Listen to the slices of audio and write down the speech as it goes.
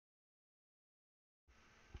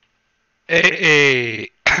Hey,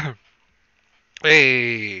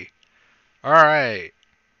 hey, alright,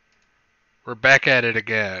 we're back at it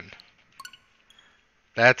again.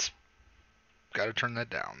 That's, gotta turn that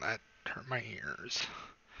down, that hurt my ears.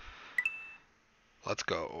 Let's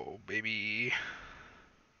go, baby.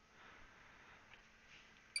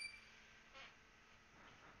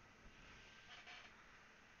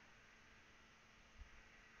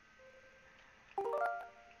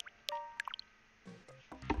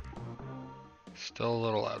 Still a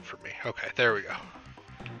little loud for me. Okay, there we go.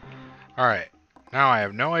 Alright, now I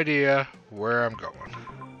have no idea where I'm going.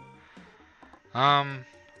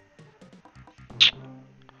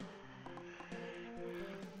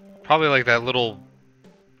 Probably like that little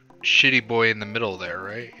shitty boy in the middle there,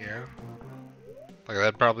 right? Yeah? Like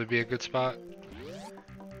that'd probably be a good spot.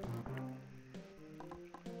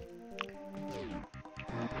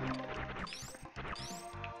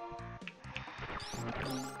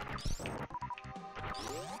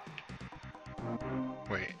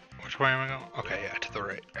 Wait, which way am I going? Okay, yeah, to the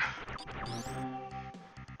right.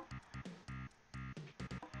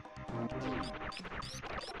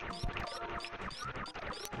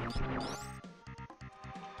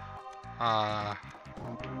 Uh...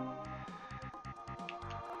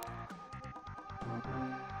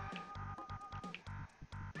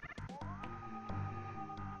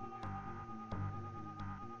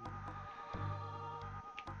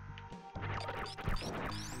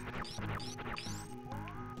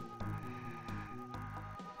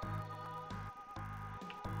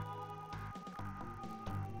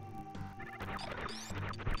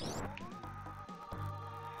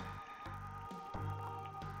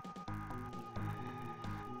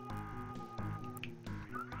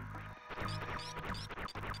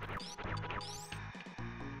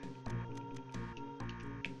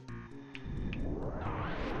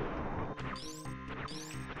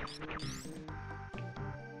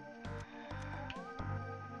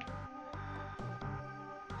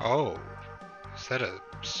 Oh, is that a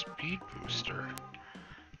speed booster?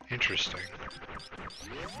 Interesting.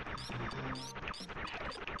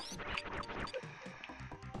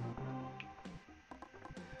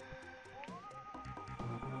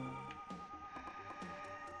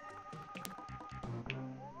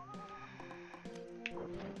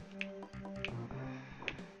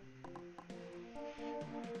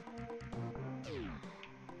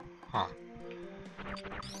 Huh.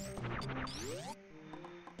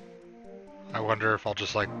 I wonder if I'll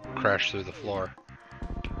just like crash through the floor.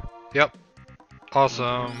 Yep.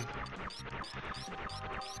 Awesome.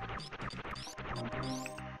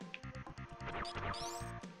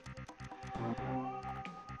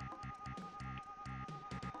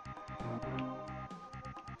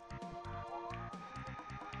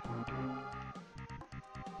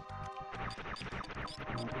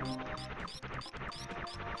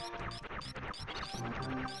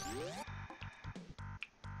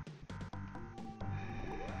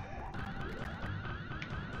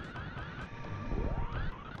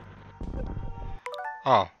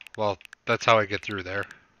 Oh, well, that's how I get through there.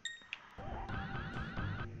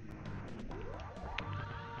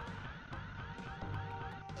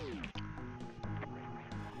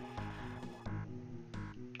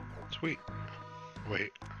 Sweet. Wait.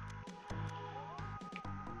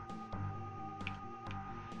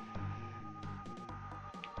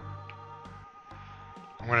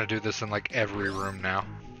 I'm gonna do this in like every room now.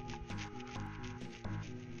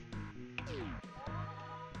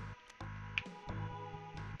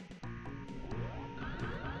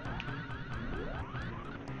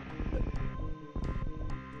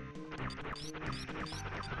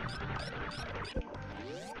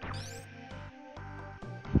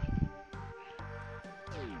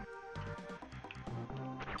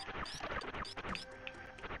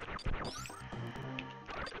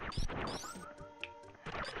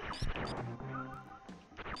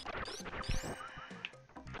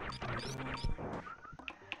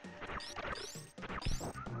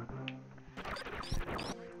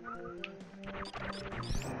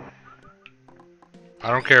 I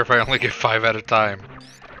don't care if I only get 5 at a time.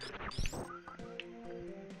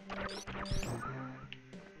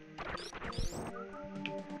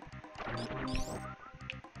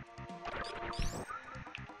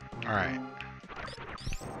 Alright.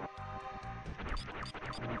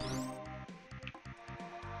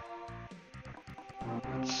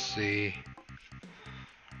 Let's see.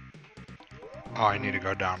 Oh, I need to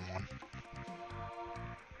go down one.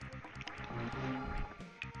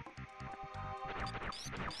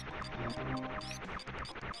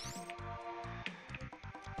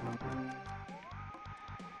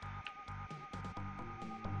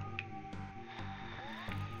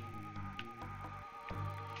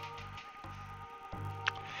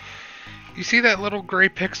 You see that little gray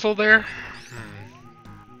pixel there?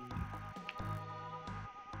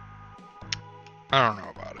 I don't know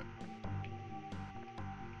about it.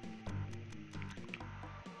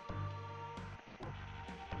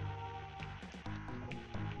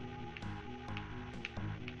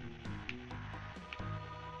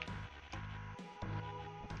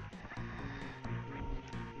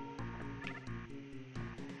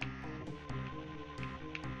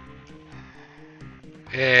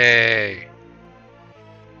 Hey!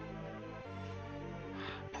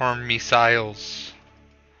 Harm missiles.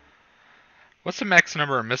 What's the max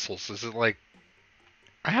number of missiles? Is it like...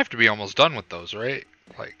 I have to be almost done with those, right?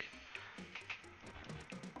 Like...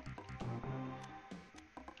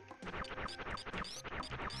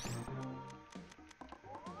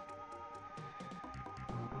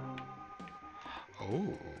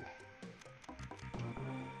 Oh.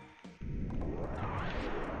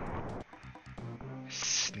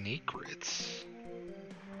 Sneakrits.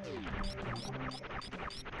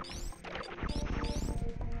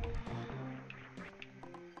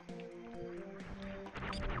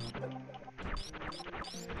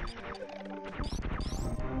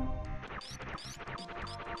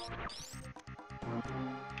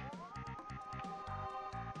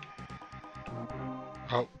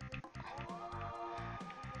 Oh.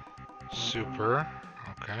 Super.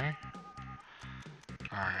 Okay.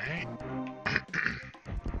 Alright.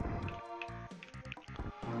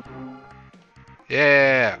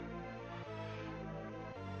 Yeah!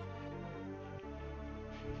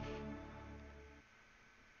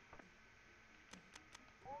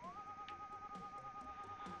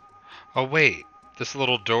 Oh wait, this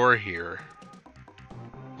little door here.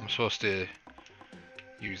 I'm supposed to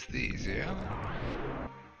use these, yeah?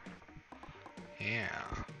 Yeah.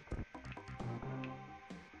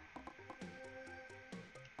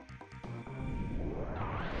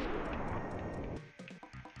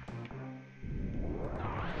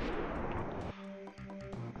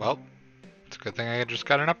 Well, it's a good thing I just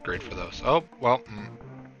got an upgrade for those. Oh, well,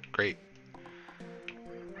 great.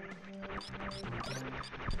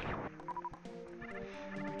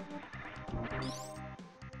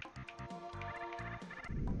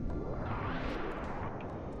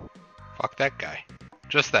 Fuck that guy.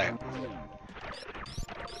 Just that.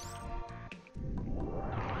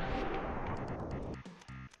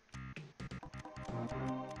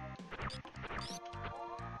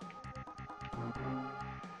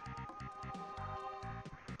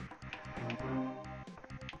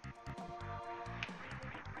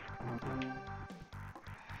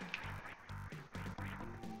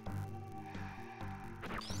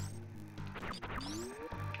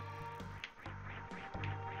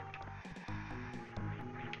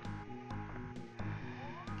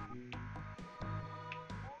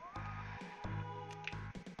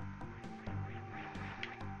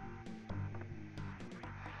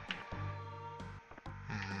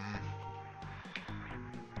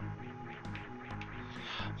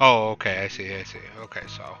 Oh, okay, I see. Okay,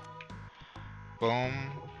 so... Boom,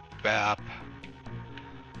 bap.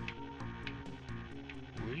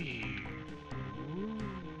 Wee.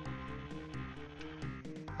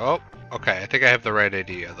 Oh, okay, I think I have the right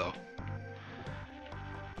idea, though.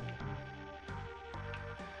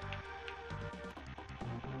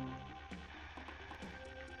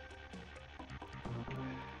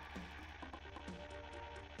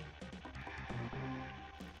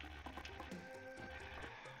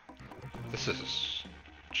 This is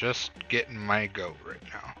just getting my goat right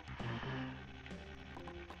now.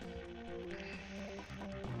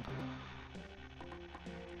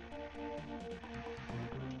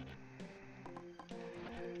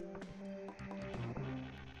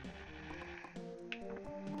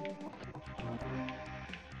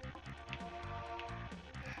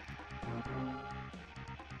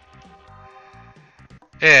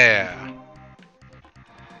 Yeah.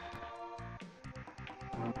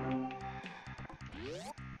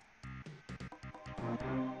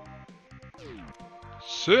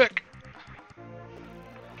 Sick.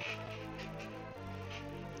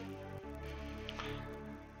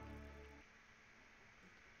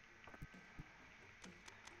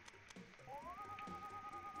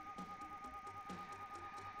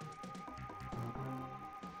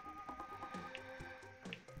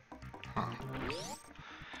 Huh.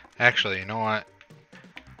 Actually, you know what?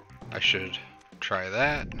 I should try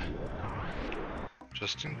that.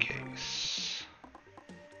 Just in case.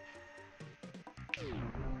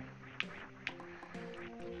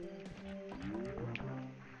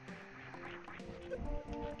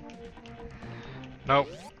 Nope,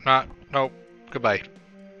 nope. Goodbye.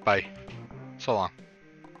 Bye. So long.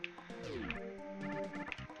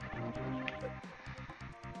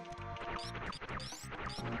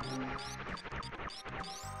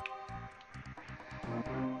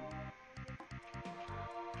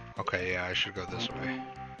 Okay, yeah, I should go this way.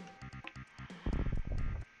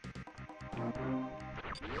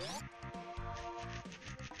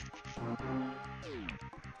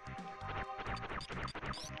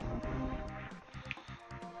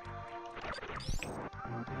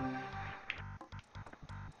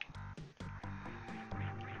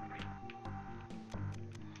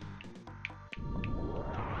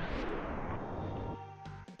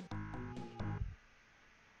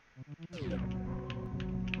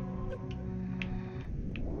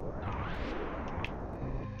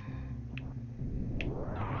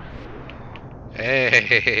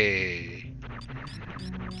 Hey!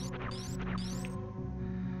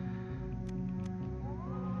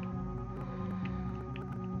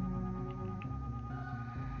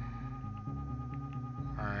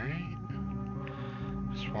 Alright.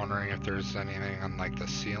 Just wondering if there's anything on like the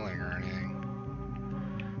ceiling or anything.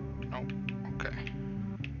 Nope. Okay.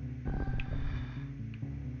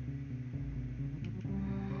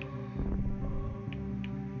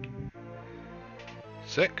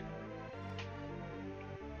 Sick.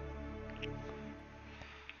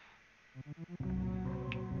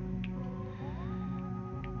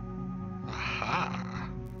 Aha.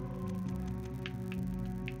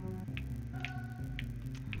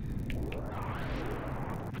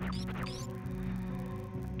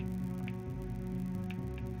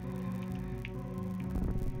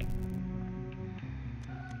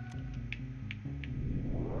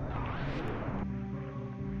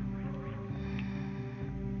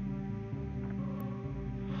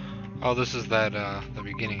 Oh, this is that, the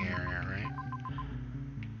beginning area, right?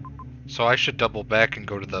 So I should double back and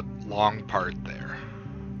go to the long part there.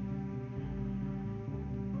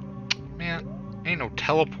 Man, ain't no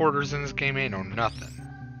teleporters in this game, ain't no nothing.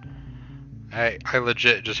 I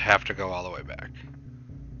legit just have to go all the way back.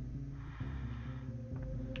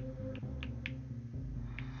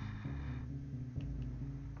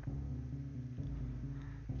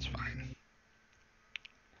 It's fine.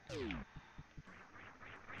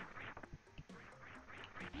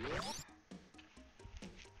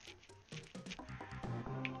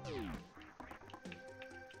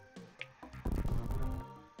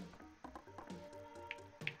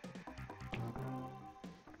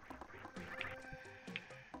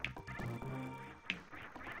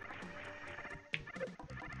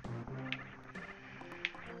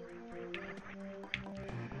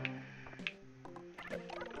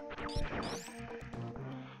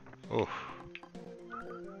 Oh.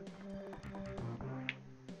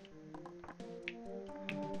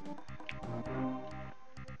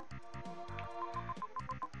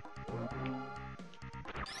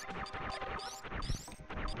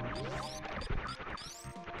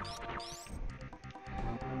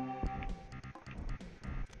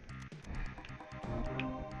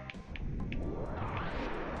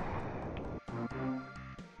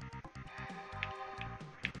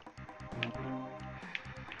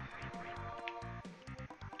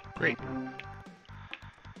 Great.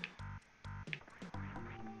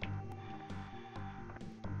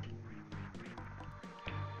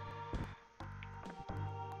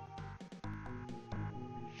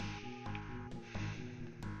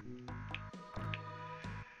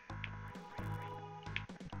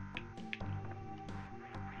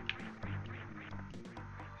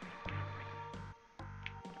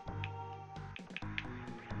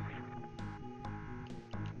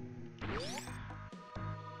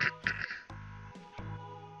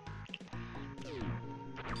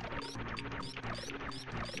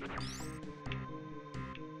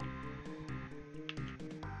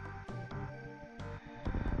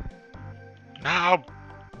 Now.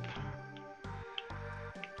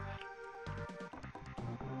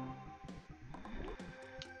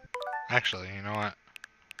 Actually, you know what?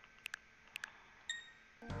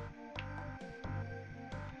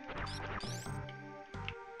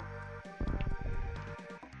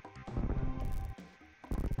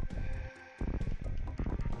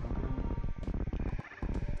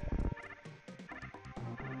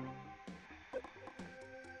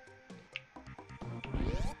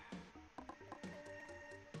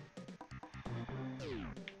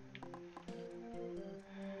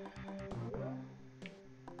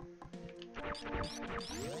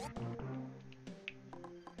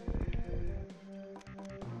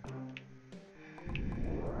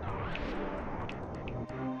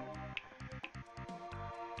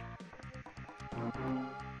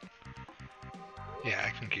 Yeah,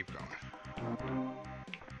 I can keep going.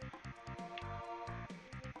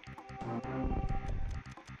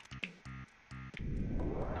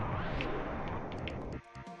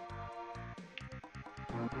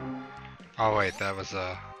 Oh wait, that was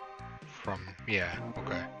from, yeah,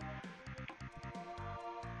 okay.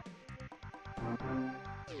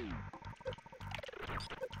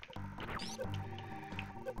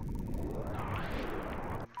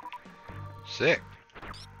 Sick.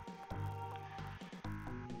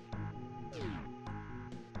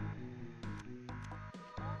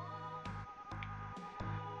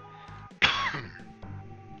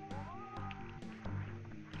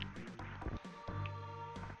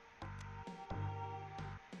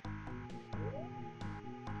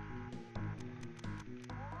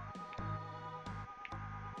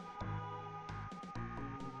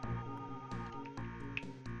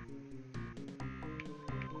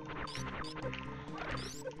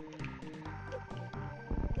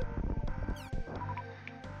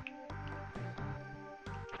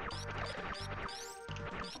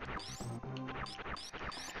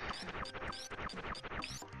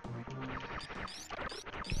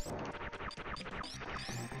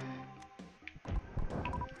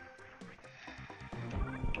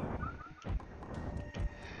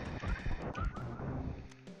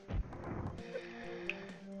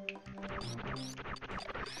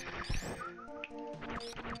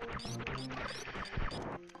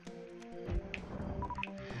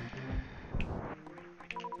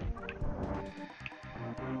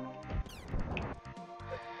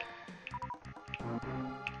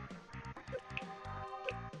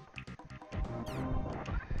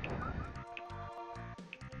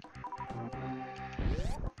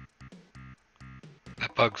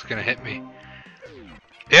 That bug's gonna hit me.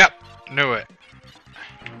 Yep, knew it.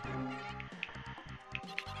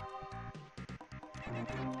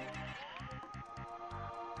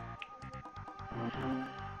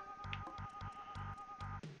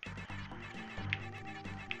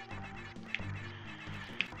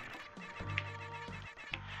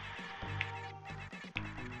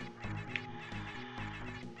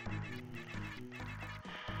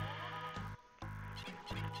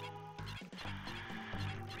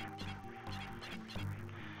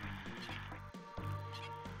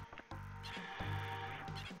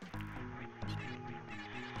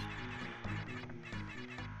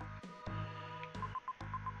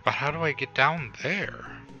 But how do I get down there?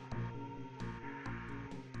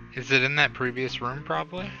 Is it in that previous room,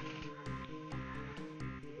 probably?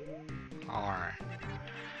 Alright.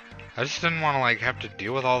 I just didn't want to, like, have to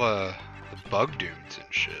deal with all the bug dudes and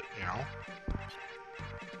shit, you know?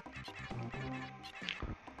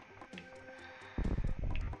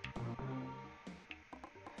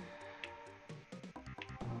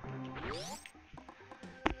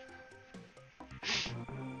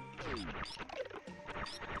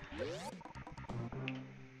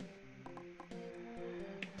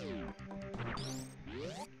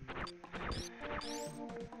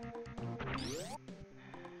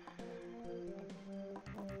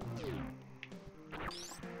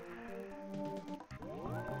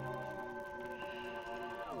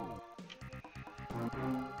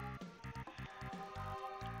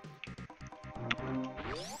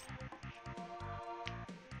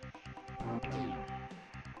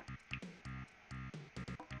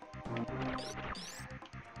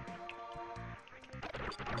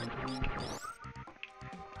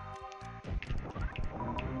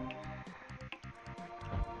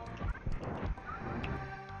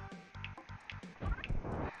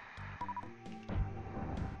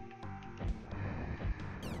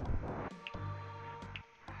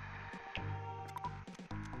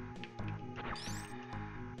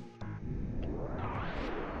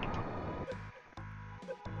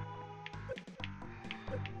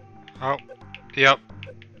 Oh, yep,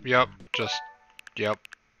 just, yep.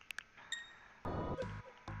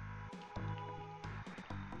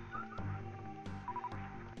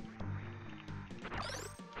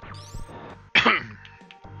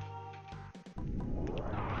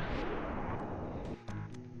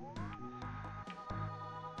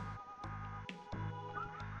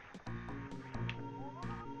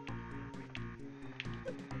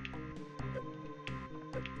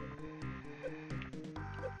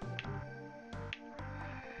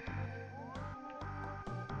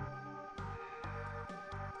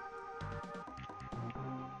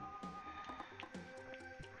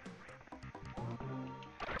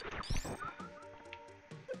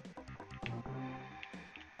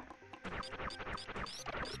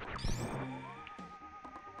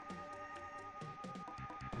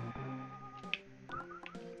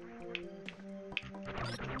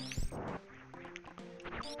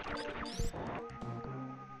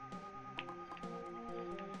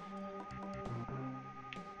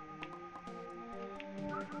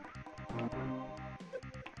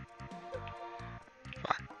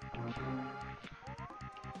 Fuck.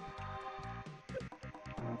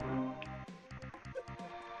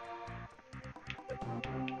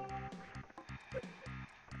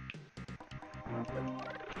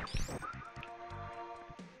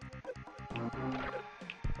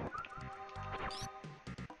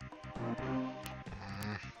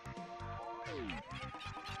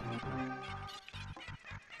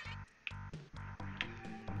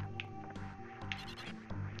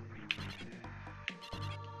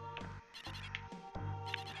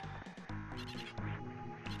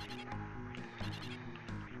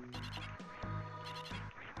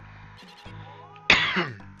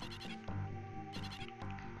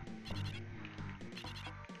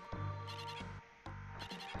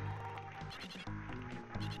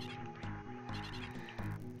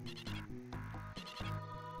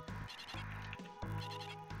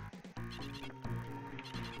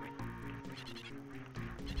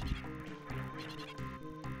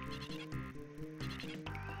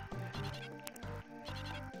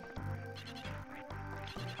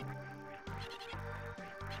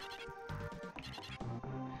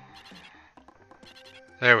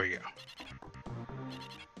 There we go.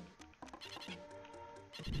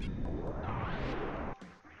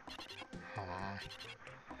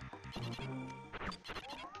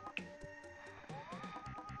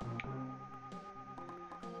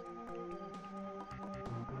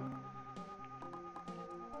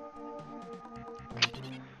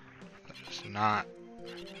 It's not.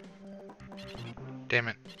 Damn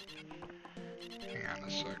it. Hang on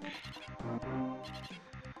a sec.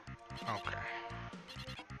 Okay.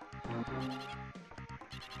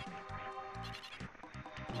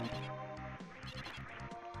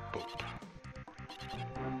 Boop.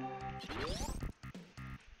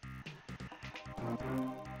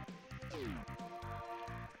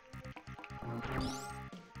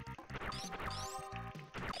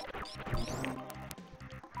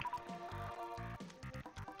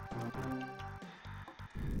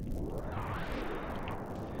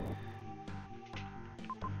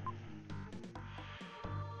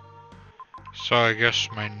 So I guess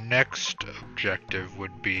my next objective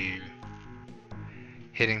would be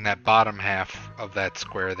hitting that bottom half of that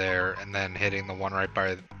square there, and then hitting the one right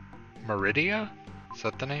by Meridia? Is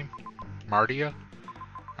that the name? Mardia?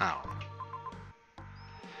 I don't know.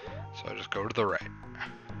 So I just go to the right.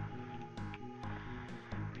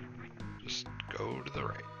 Just go to the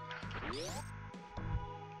right.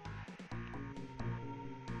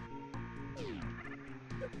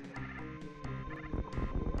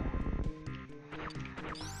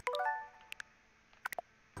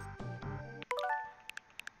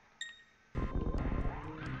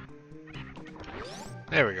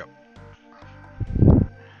 There we go.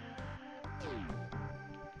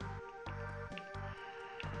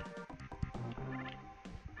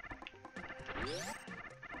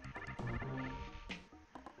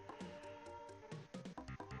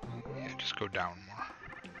 Yeah, just go down more.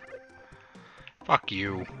 Fuck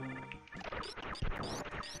you.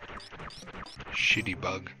 Shitty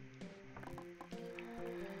bug.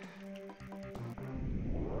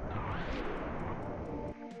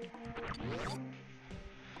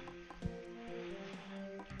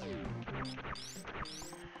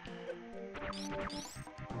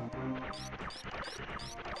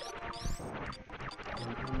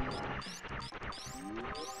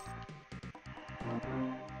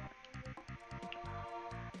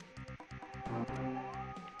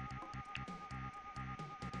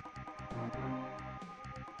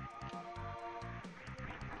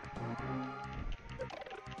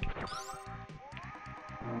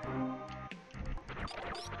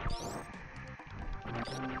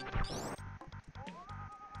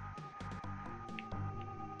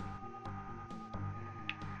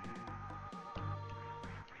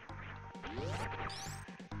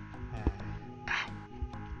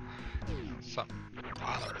 Something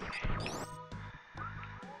bothering me.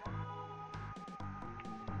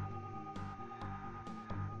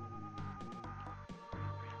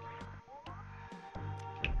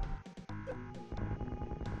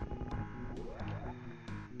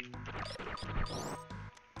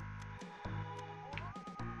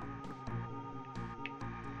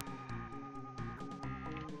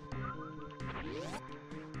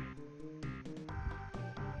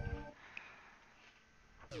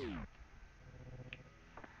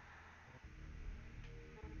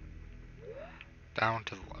 Down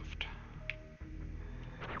to the left.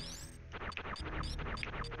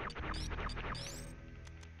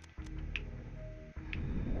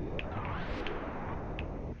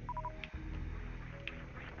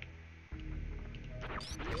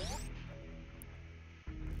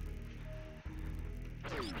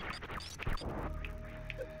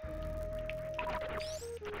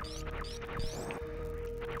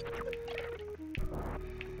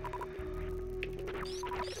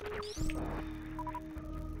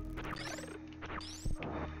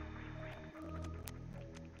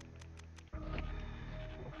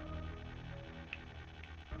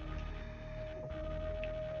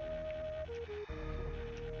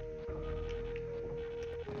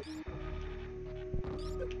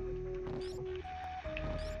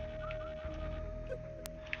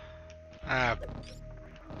 Uh,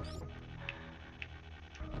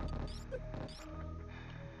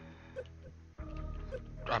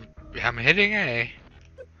 I'm hitting A.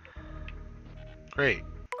 Great.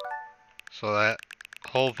 So that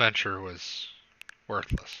whole venture was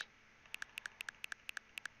worthless.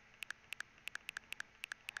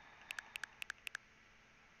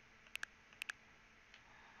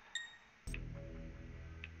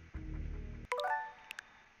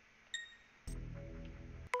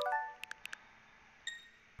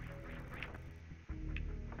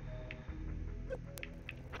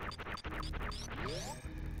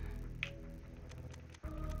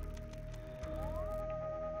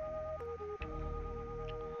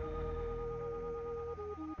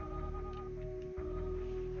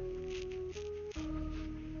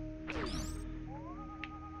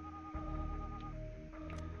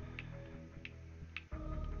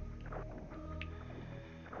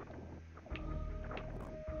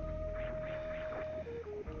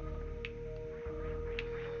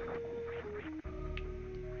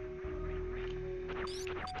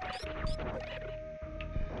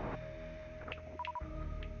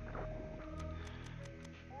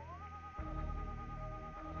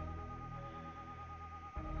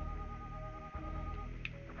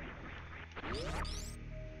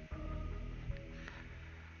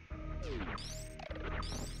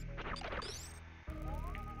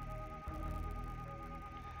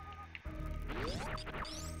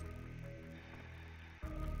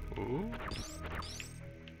 Ooh.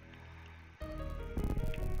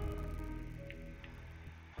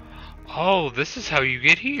 Oh, this is how you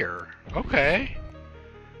get here. Okay.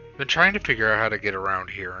 Been trying to figure out how to get around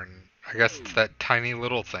here, and I guess it's that tiny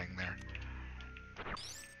little thing there.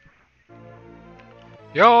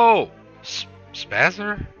 Yo!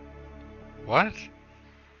 Spazzer? What?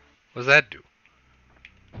 What does that do?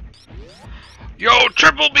 Yo,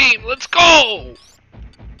 triple beam! Let's go!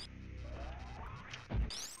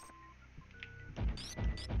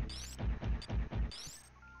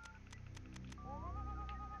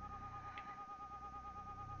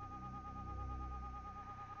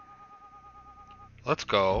 Let's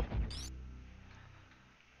go.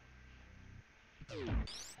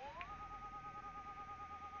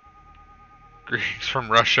 Greetings from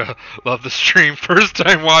Russia. Love the stream. First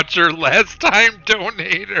time watcher, last time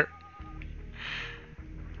donator.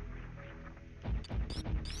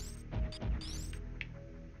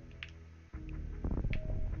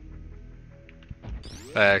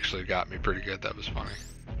 That actually got me pretty good. That was funny.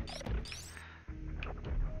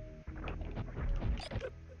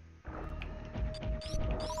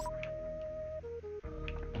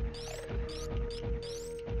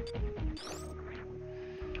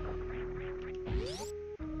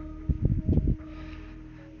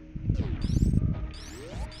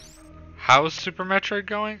 How's Super Metroid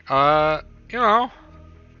going? You know,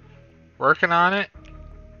 working on it.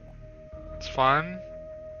 It's fun.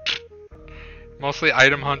 Mostly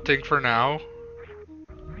item hunting for now.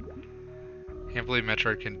 Can't believe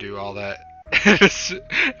Metroid can do all that.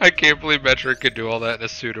 I can't believe Metroid can do all that in a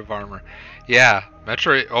suit of armor. Yeah,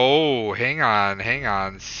 Metroid. Oh, hang on, hang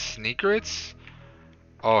on. Sneakrits?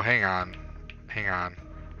 Oh, hang on, hang on,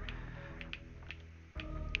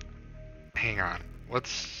 hang on.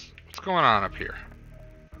 What's going on up here?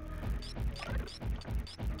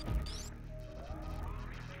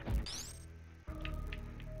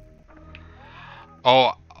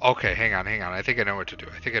 Oh, okay. Hang on, hang on. I think I know what to do.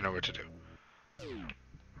 I think I know what to do.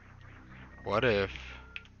 What if?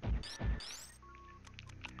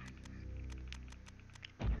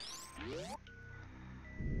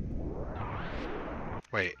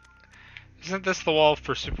 Wait, isn't this the wall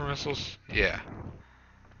for super missiles? Yeah.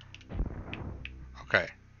 Okay,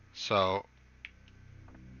 so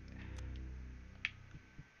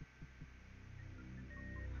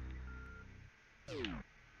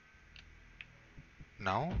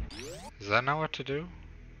no? Is that not what to do?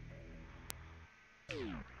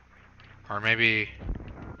 Or maybe...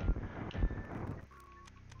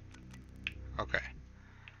 Okay.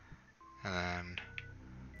 And then...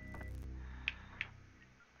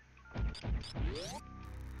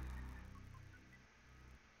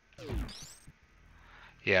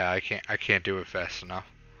 Yeah, I can't do it fast enough.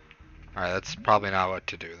 Alright, that's probably not what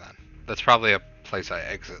to do then. That's probably a place I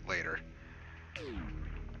exit later.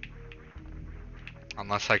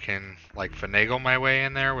 Unless I can, like, finagle my way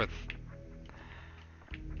in there with...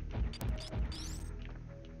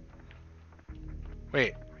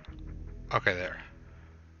 Wait. Okay, there.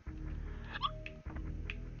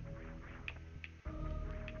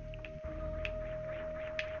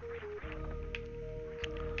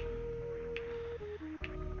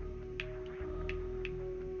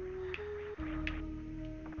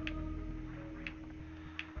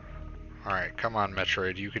 Alright, come on,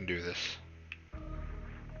 Metroid, you can do this.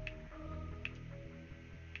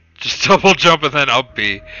 Just double jump and then up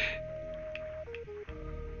B.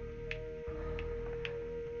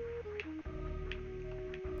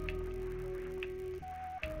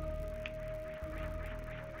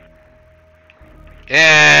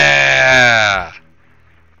 Yeah!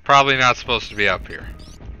 Probably not supposed to be up here.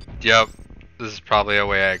 Yep, this is probably a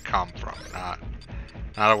way I come from, not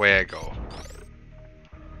a way I go.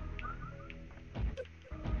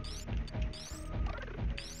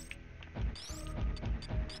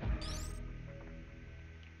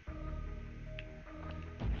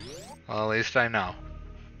 Well, at least I know.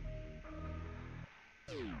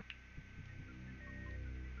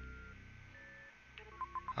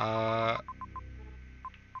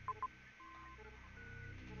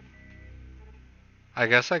 I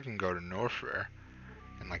guess I can go to Northware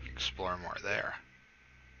and like explore more there.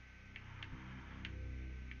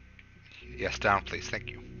 Yes, down please, thank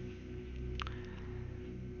you.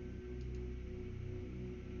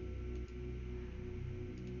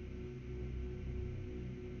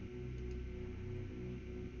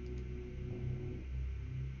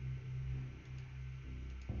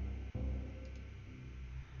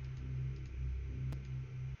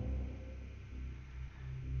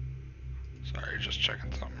 Sorry, just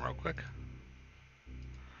checking something real quick.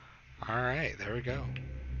 Alright, there we go.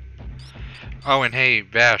 Oh, and hey,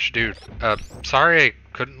 Vash, dude, sorry I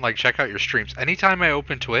couldn't, like, check out your streams. Anytime I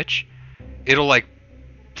open Twitch, it'll, like,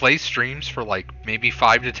 play streams for, like, maybe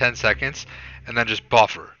 5 to 10 seconds, and then just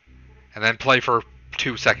buffer. And then play for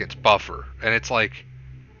 2 seconds, buffer. And it's like,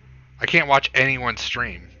 I can't watch anyone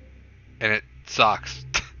stream. And it sucks.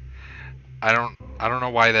 I don't know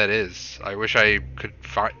why that is. I wish I could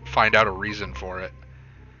find out a reason for it.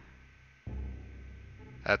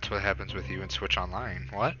 That's what happens with you in Switch Online.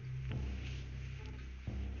 What?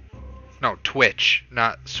 No, Twitch,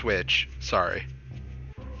 not Switch. Sorry.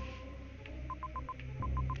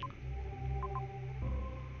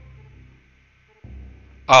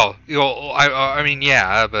 Oh, you know, I mean,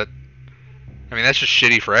 yeah, but I mean that's just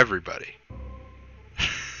shitty for everybody.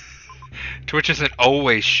 Twitch isn't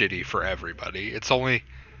always shitty for everybody. It's only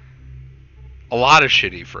a lot of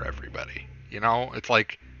shitty for everybody. You know, it's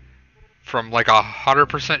like from like 100%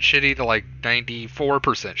 shitty to like 94%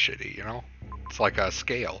 shitty. You know, it's like a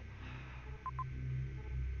scale.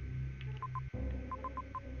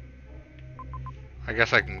 I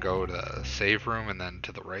guess I can go to the save room and then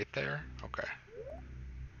to the right there. Okay.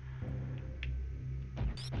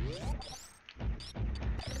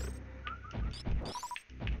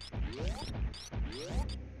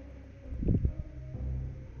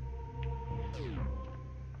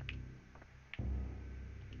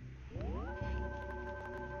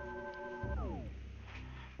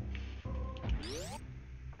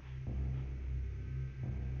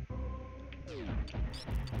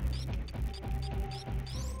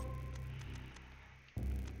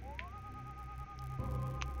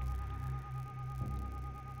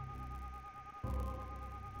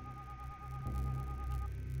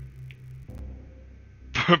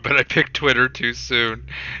 But I picked Twitter too soon.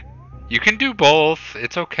 You can do both.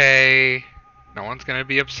 It's okay. No one's gonna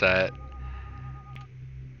be upset.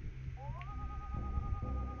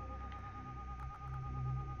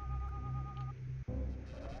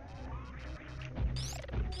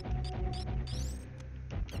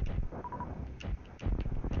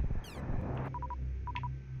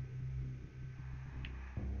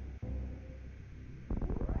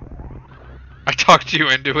 I talked you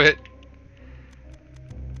into it.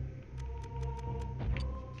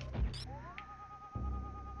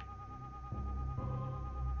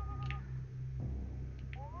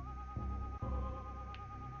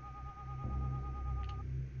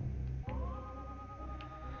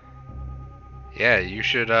 Yeah, you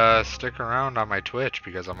should stick around on my Twitch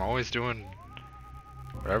because I'm always doing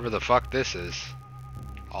whatever the fuck this is.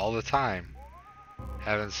 All the time.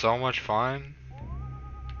 Having so much fun.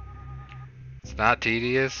 It's not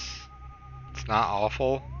tedious. It's not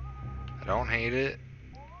awful. I don't hate it.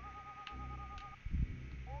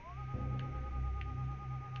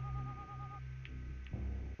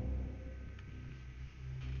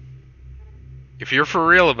 If you're for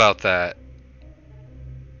real about that,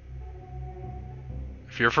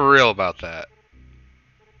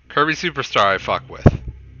 Kirby Superstar I fuck with.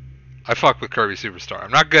 I fuck with Kirby Superstar.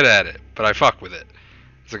 I'm not good at it, but I fuck with it.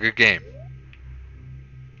 It's a good game.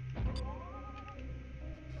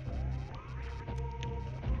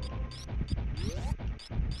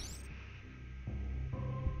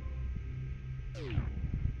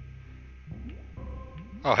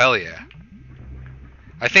 Oh, hell yeah.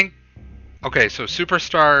 I think... Okay, so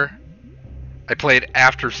Superstar I played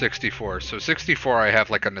after 64. So 64 I have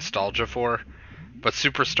like a nostalgia for, but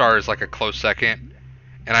Superstar is like a close second.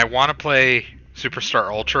 And I want to play Superstar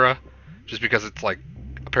Ultra just because it's like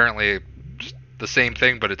apparently just the same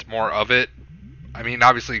thing, but it's more of it. I mean,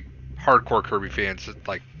 obviously, hardcore Kirby fans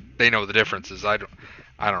like they know the differences. I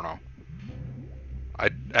don't know.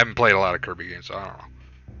 I haven't played a lot of Kirby games, so I don't know.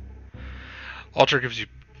 Ultra gives you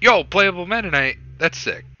playable Meta Knight. That's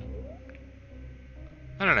sick.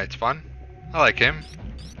 Meta Knight's fun. I like him.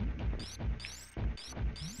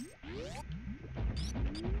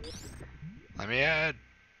 Let me add.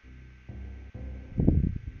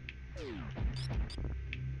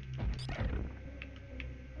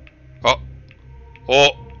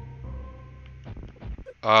 Oh.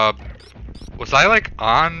 Was I like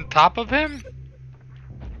on top of him?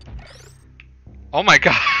 Oh my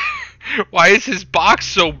god. Why is his box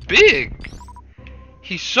so big?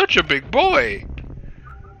 He's such a big boy.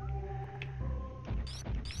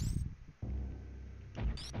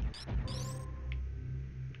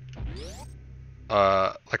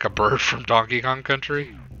 Like a bird from Donkey Kong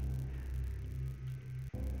Country?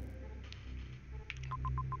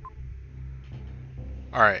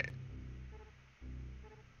 Alright.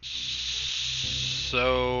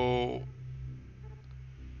 So...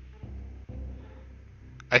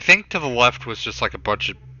 I think to the left was just like a bunch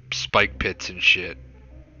of spike pits and shit.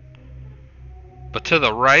 But to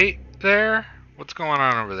the right there? What's going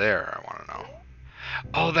on over there? I want to know.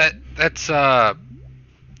 Oh, that's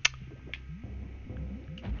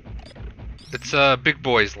it's Big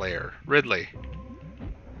Boy's lair. Ridley.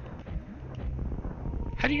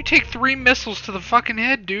 How do you take 3 missiles to the fucking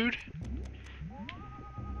head, dude?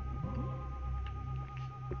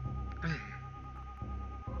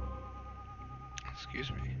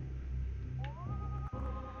 Excuse me.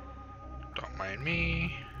 Don't mind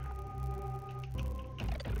me.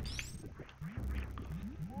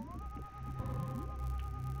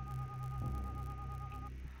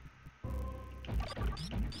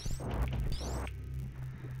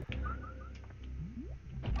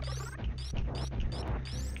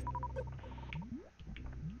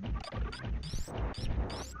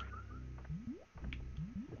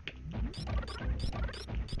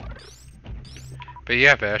 But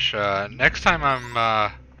yeah, Bash, next time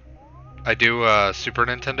I do a Super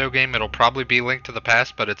Nintendo game, it'll probably be Link to the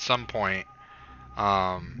Past, but at some point,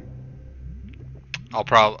 I'll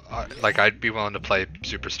probably, like, I'd be willing to play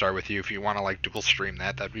Superstar with you if you want to, like, dual stream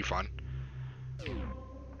that. That'd be fun.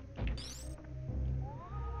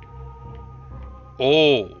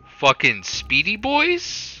 Oh, fucking Speedy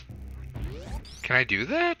Boys? Can I do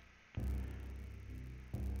that?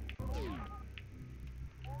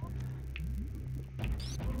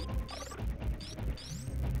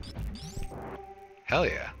 Hell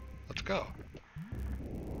yeah. Let's go.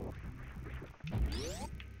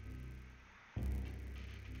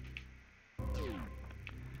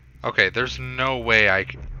 Okay, there's no way I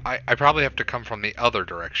probably have to come from the other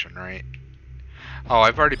direction, right? Oh,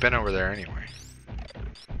 I've already been over there anyway.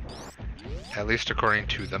 At least according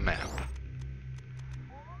to the map.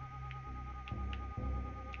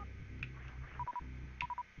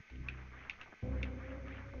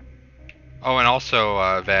 Oh, and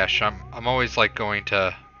also, Vash, I'm always like going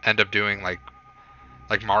to end up doing like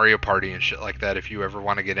Mario Party and shit like that. If you ever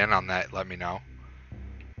want to get in on that, let me know.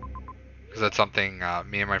 Because that's something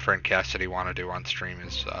me and my friend Cassidy want to do on stream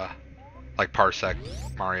is like Parsec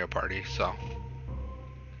Mario Party. So.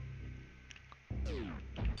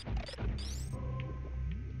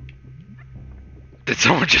 Did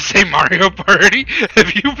someone just say Mario Party?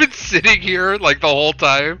 Have you been sitting here like the whole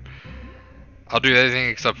time? I'll do anything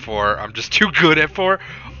except 4. I'm just too good at 4.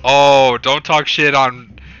 Oh, don't talk shit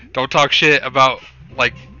about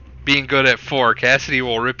like being good at 4. Cassidy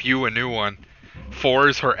will rip you a new one. 4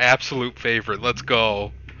 is her absolute favorite. Let's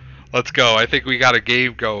go. Let's go. I think we got a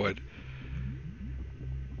game going.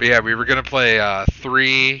 But yeah, we were gonna play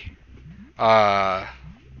 3 for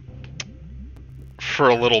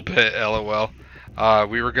a little bit, lol.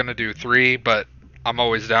 We were gonna do 3, but I'm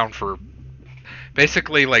always down for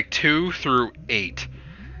basically like 2 through 8,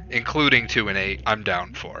 including 2 and 8, I'm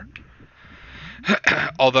down for.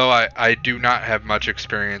 Although I do not have much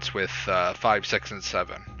experience with 5, 6, and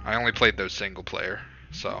 7. I only played those single player,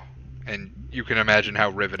 so. And you can imagine how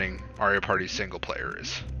riveting Mario Party single player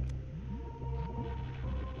is.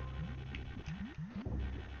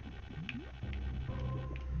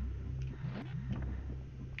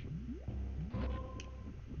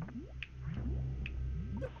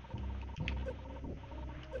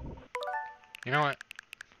 You know what?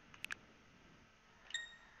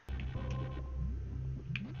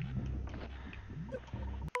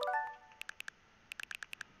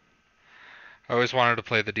 I always wanted to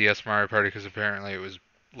play the DS Mario Party because apparently it was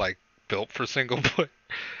like built for single player.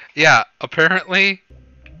 Yeah, apparently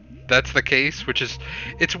that's the case, which is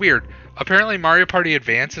it's weird. Apparently Mario Party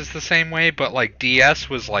Advance is the same way, but like DS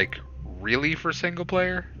was like really for single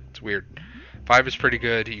player. It's weird. 5 is pretty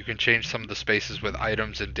good. You can change some of the spaces with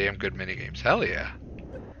items and damn good minigames. Hell yeah.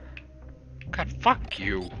 God, fuck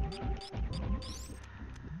you.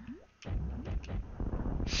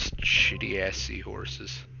 Shitty ass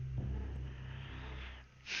seahorses.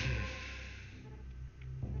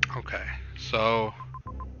 Okay, so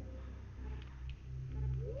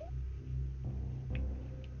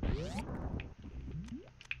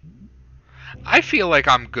I feel like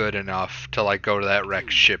I'm good enough to like go to that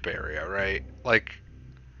wrecked ship area, right? Like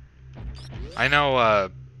I know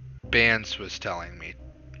Bands was telling me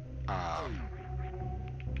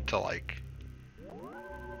to like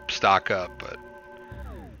stock up, but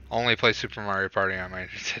only play Super Mario Party on my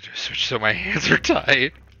Nintendo Switch, so my hands are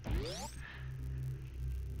tied.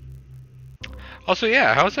 Also,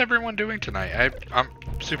 yeah, how's everyone doing tonight? I'm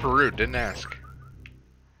super rude, didn't ask.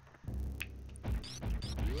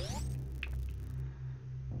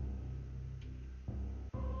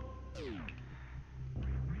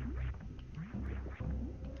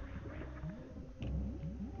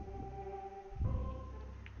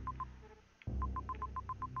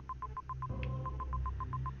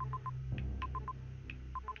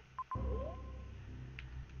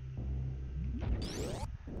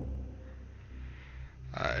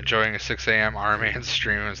 Enjoying a 6 a.m. R-Man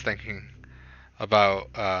stream. I was thinking about,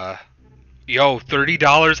 yo,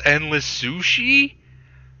 $30 endless sushi?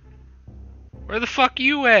 Where the fuck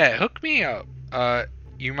you at? Hook me up.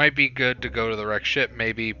 You might be good to go to the wreck ship.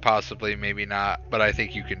 Maybe, possibly, maybe not. But I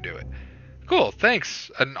think you can do it. Cool,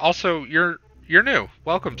 thanks. And also, you're new.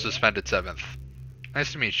 Welcome, Suspended 7th.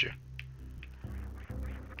 Nice to meet you.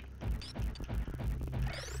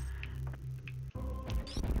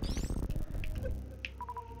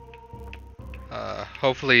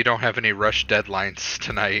 Hopefully you don't have any rush deadlines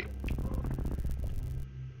tonight.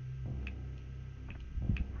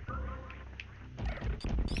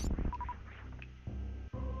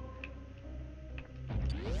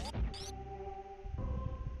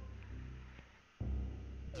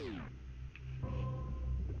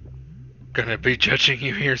 Gonna be judging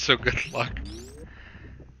you here, so good luck.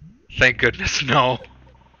 Thank goodness, no.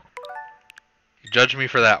 You judge me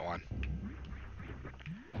for that one.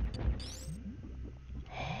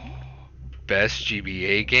 Best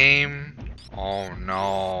GBA game? Oh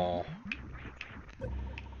no.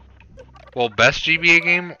 Well, best GBA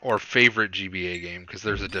game or favorite GBA game? Because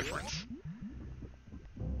there's a difference.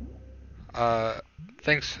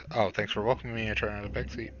 Thanks. Oh, thanks for welcoming me. I try on the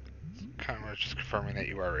backseat. Kind of just confirming that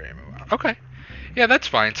you are ready to move on. Okay. Yeah, that's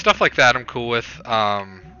fine. Stuff like that I'm cool with.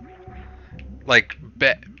 Like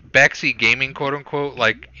backseat gaming, quote unquote.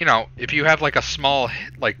 Like, you know, if you have like a small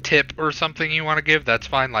like tip or something you want to give, that's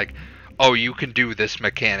fine. Like, oh, you can do this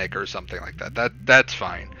mechanic or something like that. That's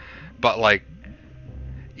fine. But like,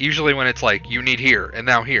 usually when it's like you need here and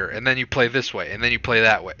now here and then you play this way and then you play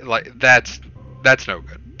that way, like that's no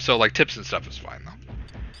good. So like tips and stuff is fine though.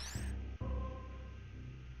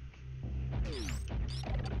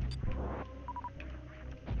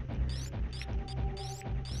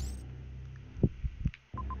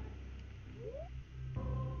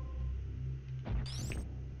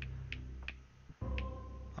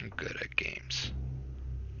 I'm good at games.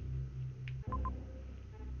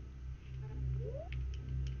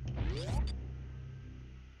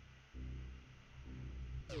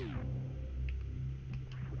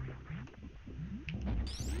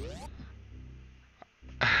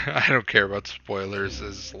 I don't care about spoilers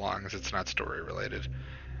as long as it's not story related.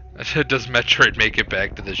 Does Metroid make it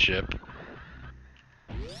back to the ship?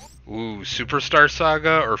 Ooh, Superstar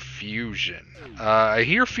Saga or Fusion? I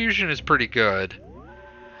hear Fusion is pretty good.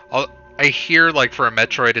 I hear like for a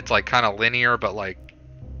Metroid it's like kind of linear, but like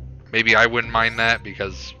maybe I wouldn't mind that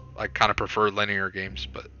because I kind of prefer linear games.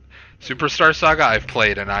 But Superstar Saga I've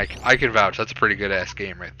played and I can vouch that's a pretty good ass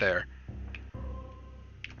game right there.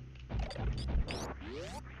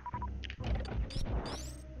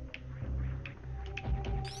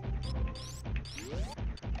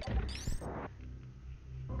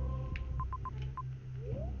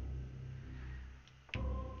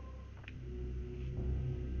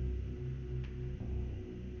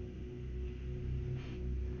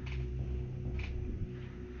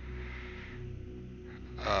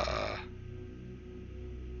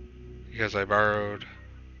 Because I borrowed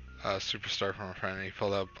Superstar from a friend and he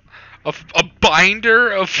pulled up a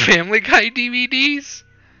binder of Family Guy DVDs?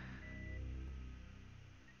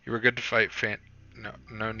 You were good to fight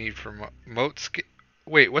No need for moat skip.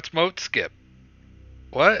 Wait, what's moat skip?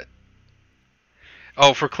 What?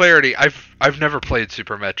 Oh, for clarity, I've never played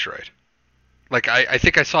Super Metroid. Like I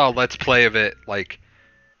think I saw a Let's Play of it like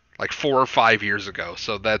 4 or 5 years ago.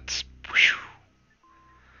 So that's whew.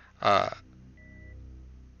 uh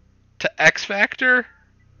to X Factor.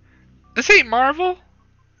 This ain't Marvel.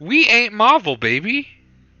 We ain't Marvel, baby.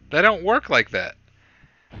 That don't work like that.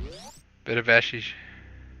 Bit of Ashy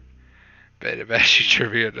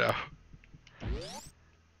trivia now.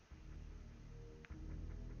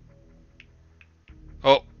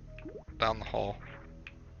 Oh, down the hall.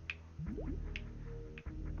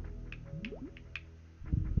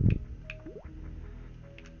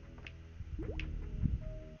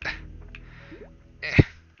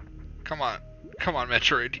 Come on,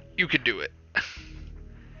 Metroid, you can do it.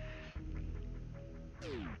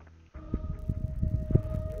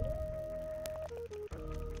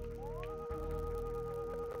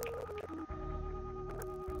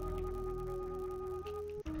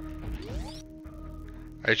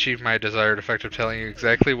 I achieved my desired effect of telling you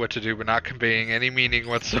exactly what to do, but not conveying any meaning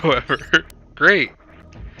whatsoever. Great.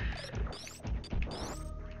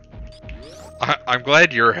 I'm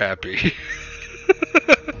glad you're happy.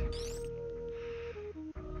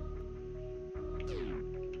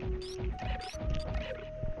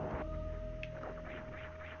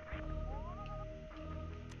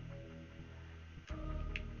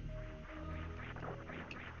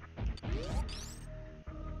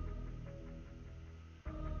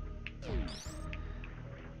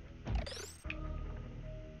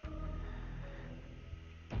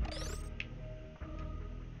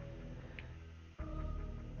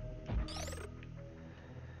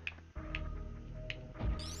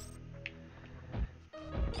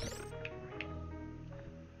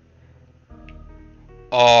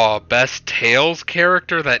 Oh, best Tails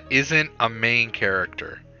character that isn't a main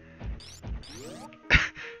character.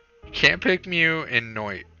 Can't pick Mew and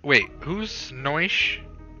Noit. Wait, who's Noish?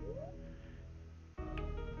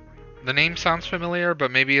 The name sounds familiar,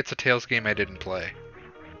 but maybe it's a Tails game I didn't play.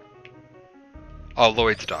 Oh,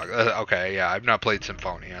 Lloyd's dog. Okay, yeah, I've not played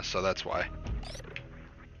Symphonia, so that's why.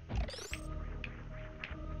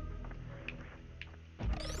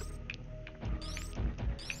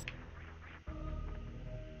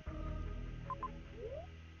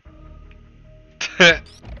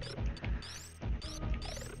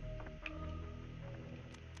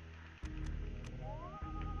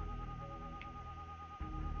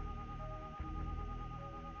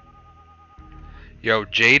 Yo,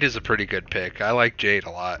 Jade is a pretty good pick. I like Jade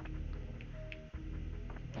a lot.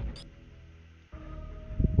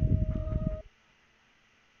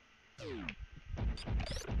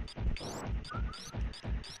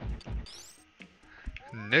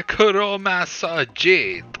 Necromasa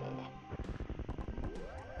Jade.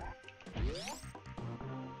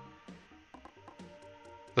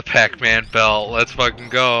 The Pac-Man belt. Let's fucking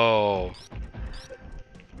go.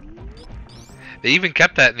 They even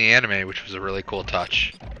kept that in the anime, which was a really cool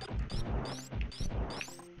touch.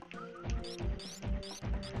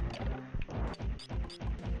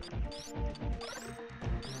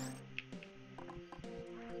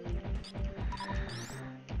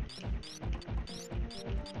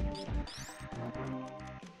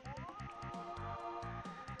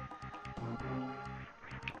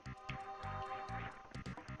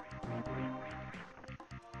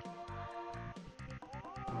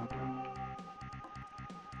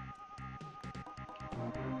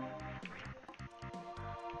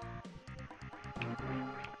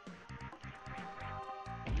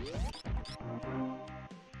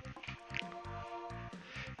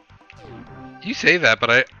 You say that,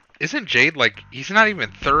 but isn't Jade like he's not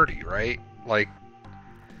even 30, right? Like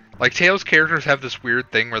Tails characters have this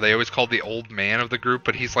weird thing where they always call the old man of the group,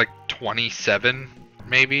 but he's like 27,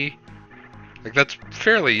 maybe. Like that's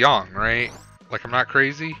fairly young, right? Like I'm not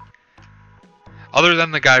crazy. Other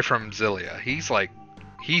than the guy from Zillia,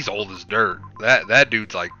 he's old as dirt. That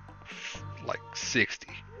dude's like 60.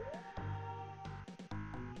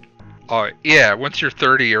 Oh yeah, once you're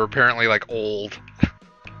 30, you're apparently like old.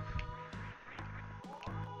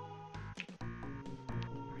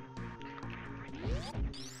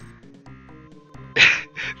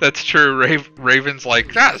 That's true. Raven's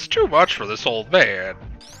like, that's too much for this old man.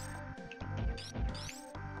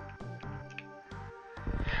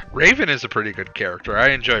 Raven is a pretty good character. I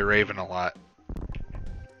enjoy Raven a lot.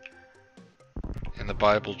 In the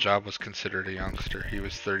Bible, Job was considered a youngster. He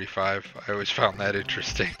was 35. I always found that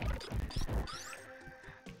interesting.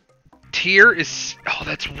 Tyr is... Oh,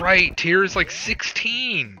 that's right. Tyr is like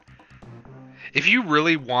 16. If you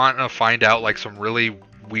really want to find out like some really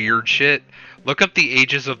weird shit, look up the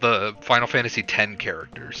ages of the Final Fantasy X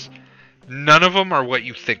characters. None of them are what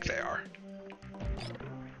you think they are.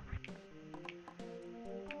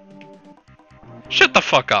 Shut the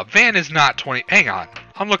fuck up. Van is not 20. Hang on.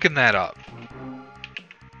 I'm looking that up.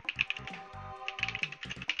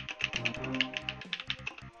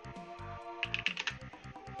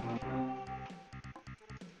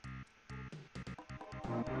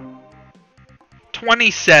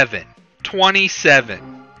 "27.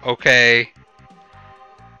 27. Okay?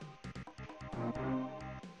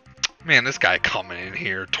 Man, this guy coming in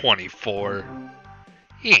here, 24.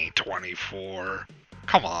 He ain't 24.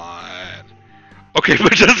 Come on. Okay,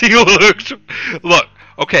 but does he look,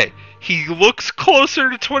 okay, he looks closer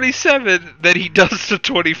to 27 than he does to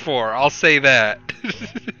 24. I'll say that.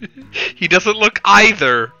 He doesn't look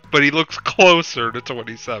either, but he looks closer to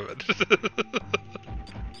 27.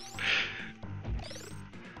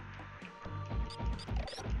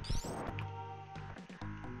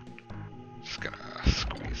 Just gonna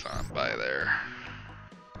squeeze on by there.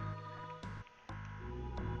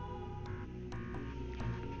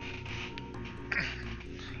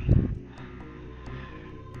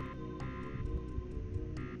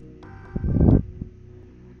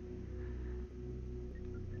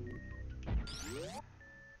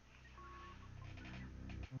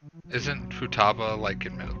 Isn't Futaba like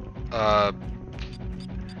in middle?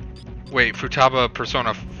 Wait, Futaba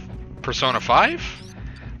Persona 5?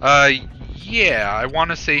 Yeah, I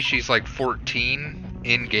want to say she's like 14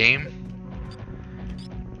 in game.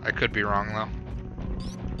 I could be wrong though.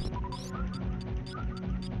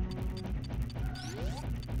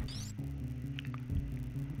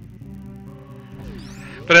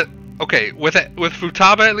 But okay, with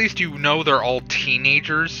Futaba at least you know they're all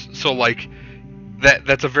teenagers, so like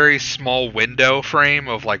that's a very small window frame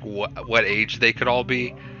of like what age they could all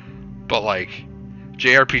be. But like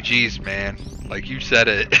JRPGs, man, like you said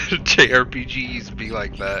it, JRPGs be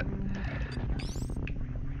like that.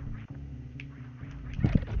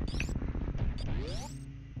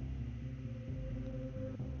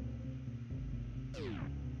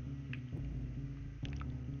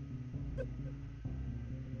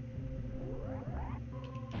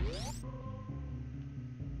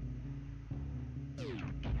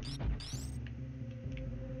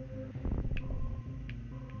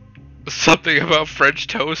 Something about French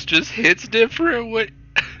toast just hits different. What?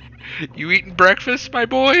 You eating breakfast, my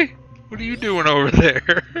boy? What are you doing over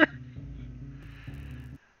there?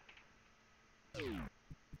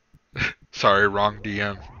 Sorry, wrong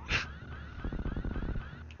DM.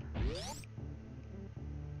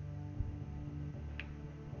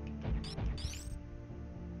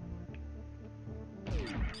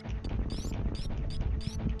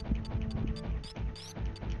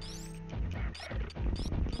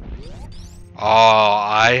 Oh,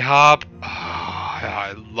 IHOP. Oh,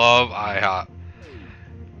 I love IHOP.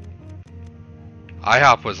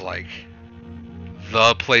 IHOP was like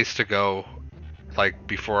the place to go, like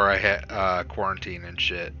before I had quarantine and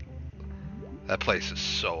shit. That place is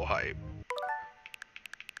so hype.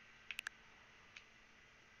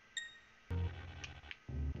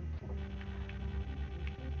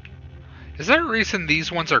 Is there a reason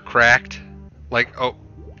these ones are cracked? Like, oh.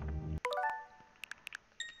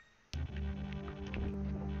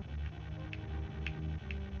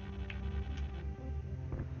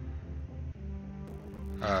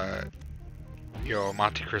 Yo,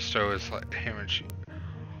 Monte Cristo is like him and she.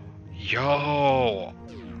 Yo,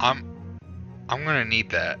 I'm gonna need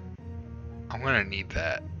that. I'm gonna need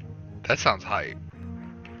that. That sounds hype.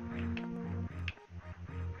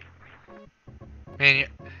 Man,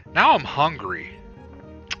 now I'm hungry.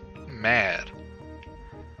 I'm mad.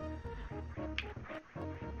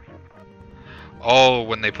 Oh,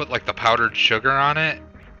 when they put like the powdered sugar on it,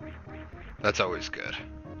 that's always good.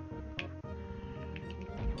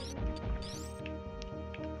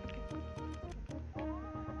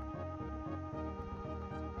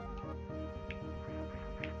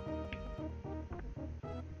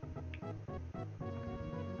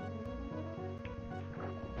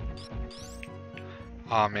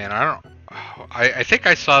 Oh man, I think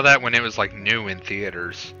I saw that when it was like new in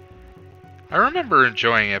theaters. I remember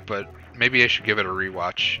enjoying it, but maybe I should give it a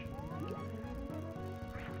rewatch.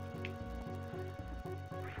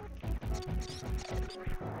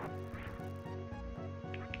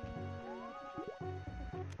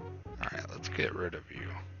 Alright, let's get rid of you.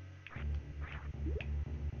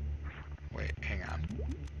 Wait, hang on.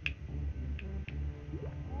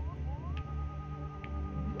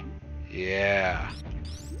 Yeah.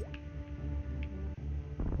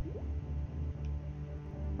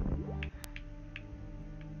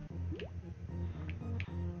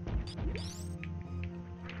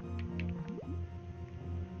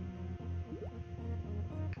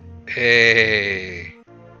 Hey.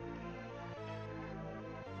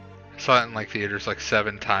 I saw it in like theaters like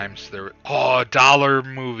 7 times. There were, oh, dollar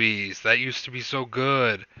movies. That used to be so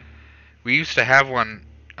good. We used to have one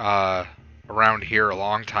around here a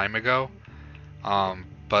long time ago.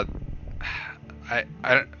 But I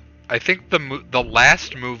I I think the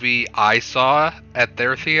last movie I saw at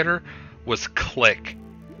their theater was Click,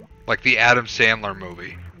 like the Adam Sandler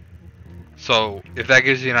movie. So if that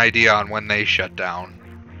gives you an idea on when they shut down,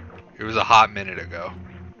 it was a hot minute ago.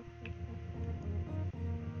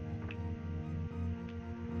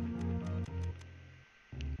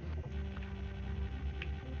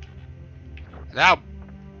 Now,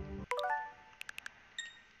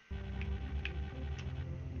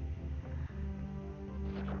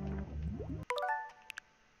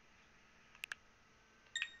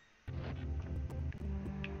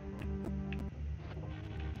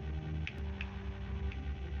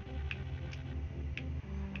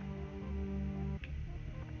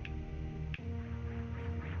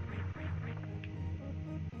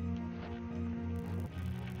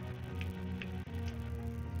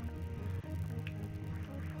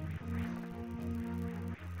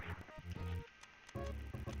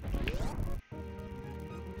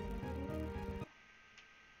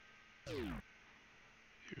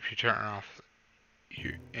 if you turn off,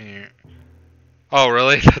 you. Oh,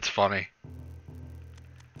 really? That's funny.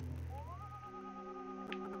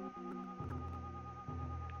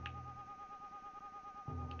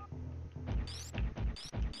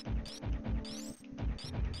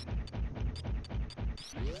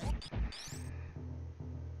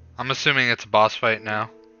 I'm assuming it's a boss fight now,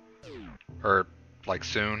 or like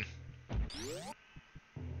soon.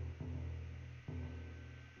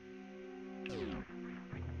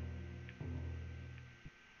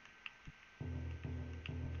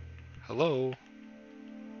 Hello.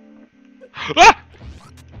 Ah!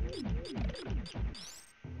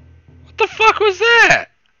 What the fuck was that?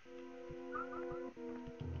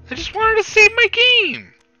 I just wanted to save my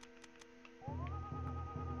game.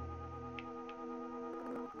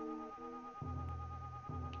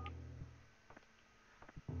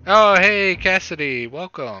 Oh, hey, Cassidy,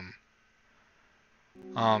 welcome.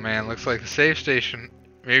 Oh man, looks like the save station.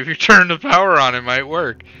 Maybe if you turn the power on, it might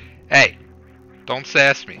work. Hey, don't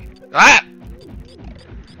sass me. Ah!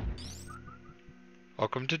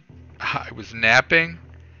 Welcome to. I was napping.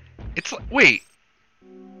 It's like, wait.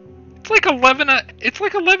 It's like 11. It's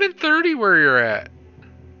like 11:30 where you're at.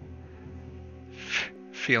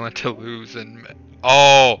 Feeling to lose and.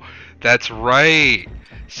 Oh, that's right.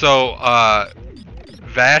 So,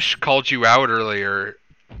 Vash called you out earlier,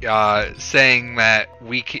 saying that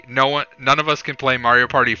none of us can play Mario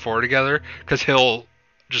Party 4 together because he'll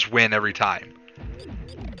just win every time.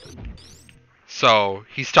 So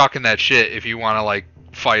he's talking that shit if you want to like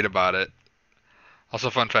fight about it. Also,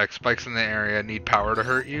 fun fact: spikes in the area need power to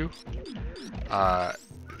hurt you.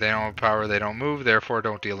 They don't have power, they don't move, therefore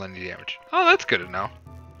don't deal any damage. Oh, that's good to know.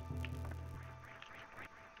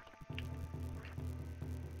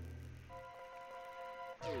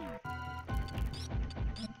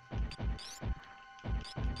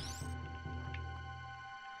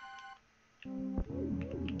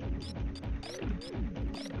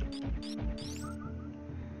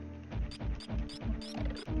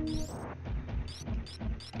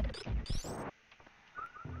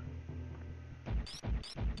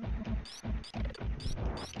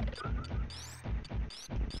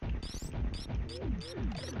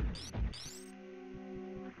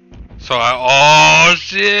 So oh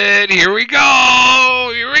shit, here we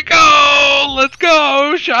go! Here we go! Let's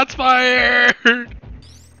go! Shots fired!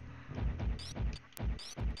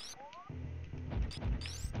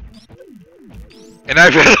 And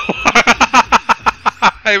I've had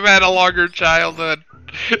I've had a longer childhood,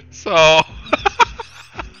 so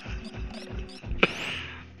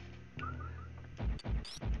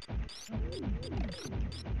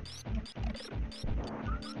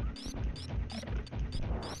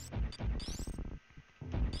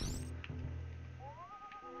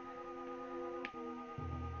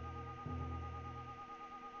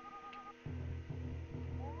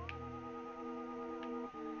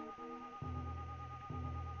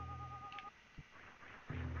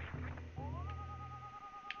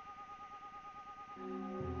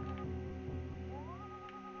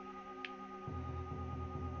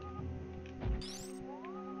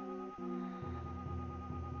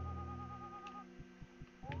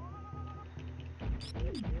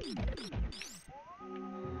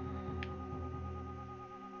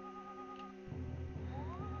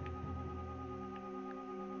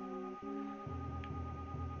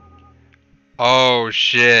oh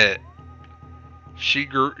shit.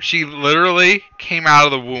 She literally came out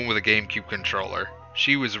of the womb with a GameCube controller.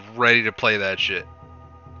 She was ready to play that shit.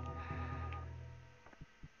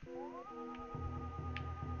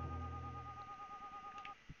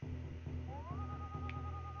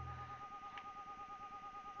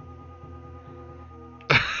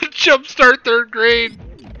 Jumpstart 3rd grade.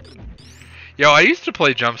 Yo, I used to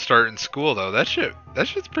play Jumpstart in school though. That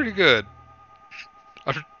shit's pretty good.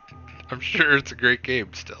 I'm sure it's a great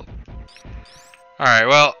game still. Alright,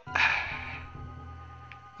 well,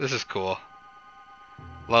 this is cool.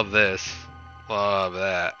 Love this. Love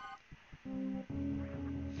that.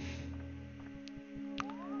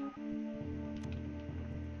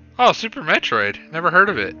 Oh, Super Metroid. Never heard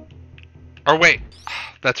of it. Or wait,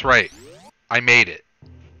 that's right. I made it.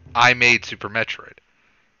 I made Super Metroid.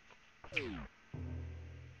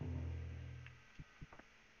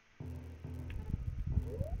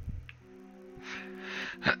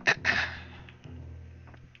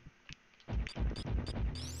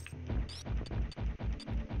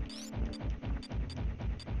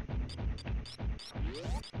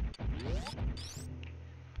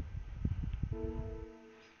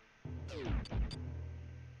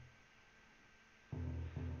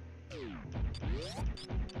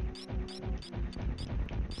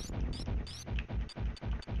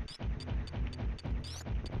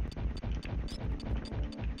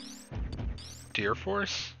 Deer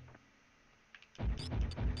Force?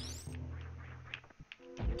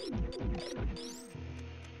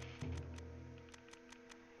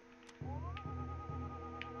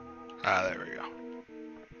 Ah, there we go.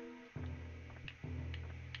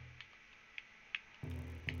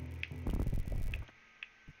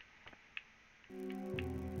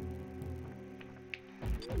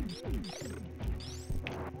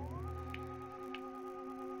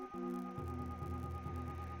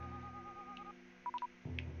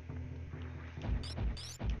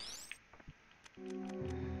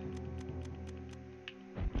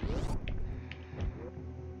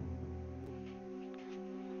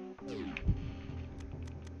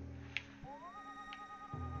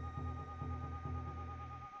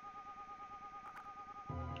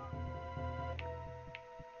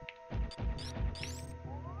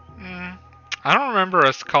 I don't remember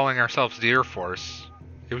us calling ourselves Deer Force.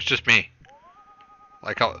 It was just me.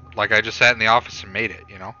 Like I just sat in the office and made it,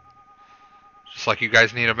 you know? Just like you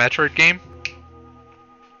guys need a Metroid game?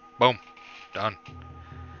 Boom. Done.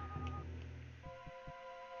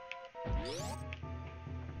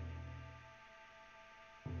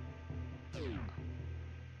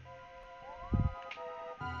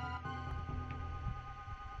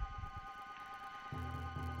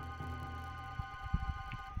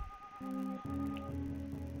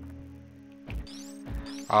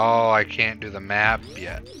 Oh, I can't do the map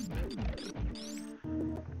yet.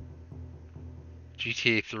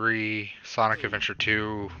 GTA 3, Sonic Adventure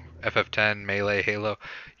 2, FF10, Melee, Halo.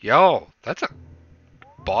 Yo, that's a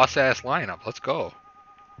boss-ass lineup. Let's go.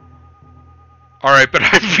 Alright, but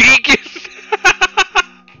I'm vegan!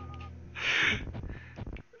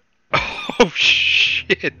 Oh,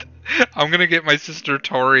 shit. I'm gonna get my sister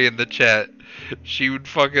Tori in the chat. She would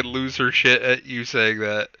fucking lose her shit at you saying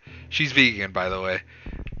that. She's vegan, by the way.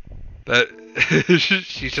 That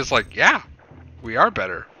she's just like, yeah, we are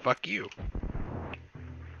better. Fuck you.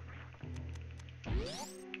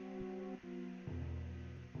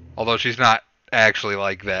 Although she's not actually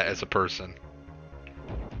like that as a person.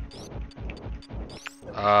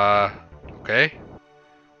 Okay.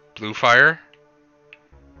 Blue fire.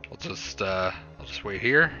 I'll just wait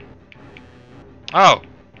here. Oh.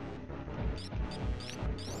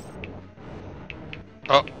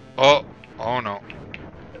 Oh no.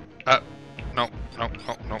 No.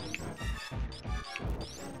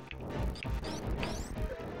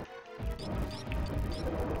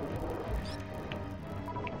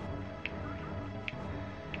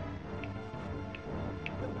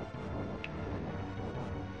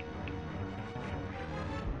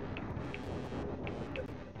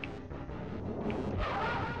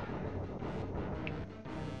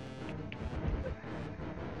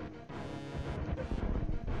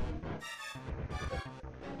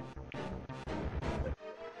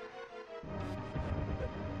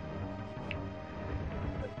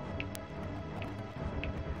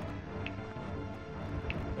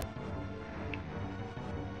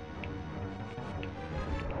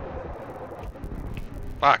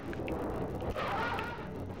 Fuck.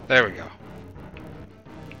 There we go.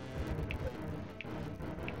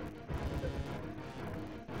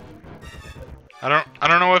 I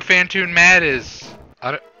don't know what Phantoon Mad is.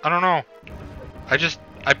 I don't know.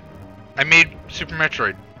 I made Super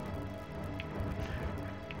Metroid.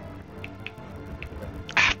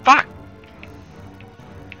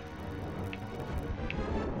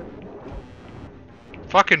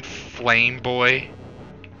 Fucking flame boy.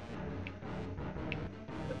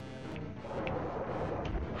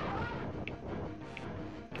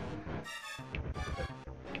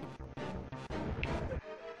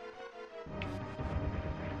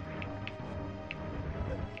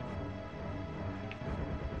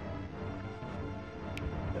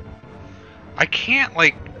 I can't,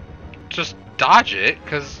 like, just dodge it,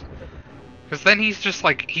 because then he's just,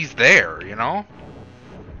 like, he's there, you know?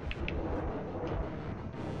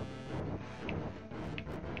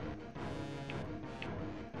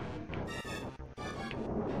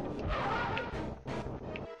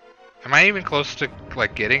 Am I even close to,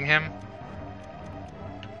 like, getting him?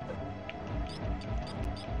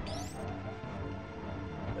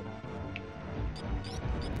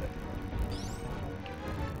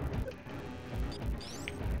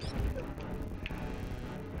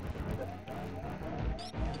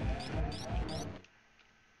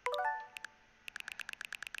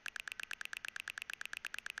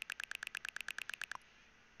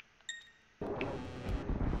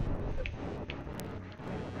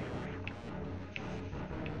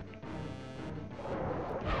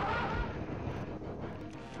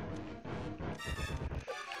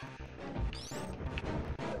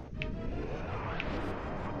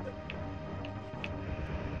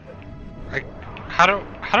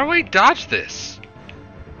 How do I dodge this?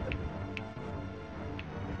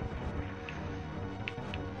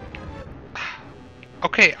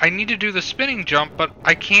 Okay, I need to do the spinning jump, but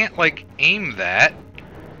I can't, like, aim that.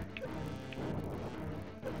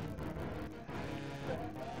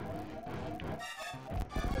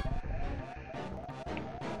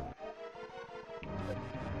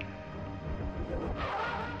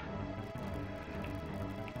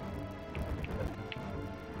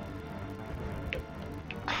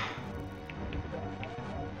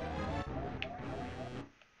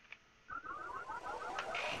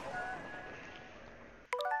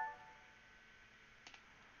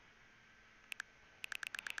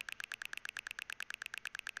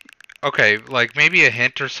 Okay, like maybe a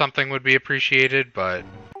hint or something would be appreciated, but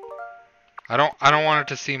I don't want it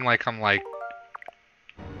to seem like I'm like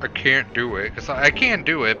I can't do it, cuz I can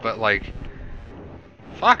do it, but like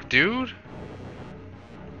fuck, dude.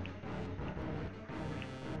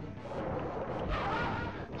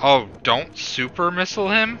 Oh, don't super missile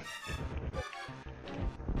him?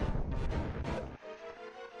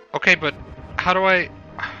 Okay, but how do I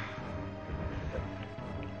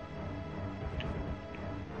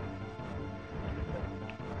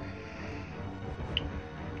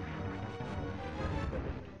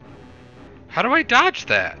How do I dodge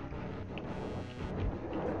that?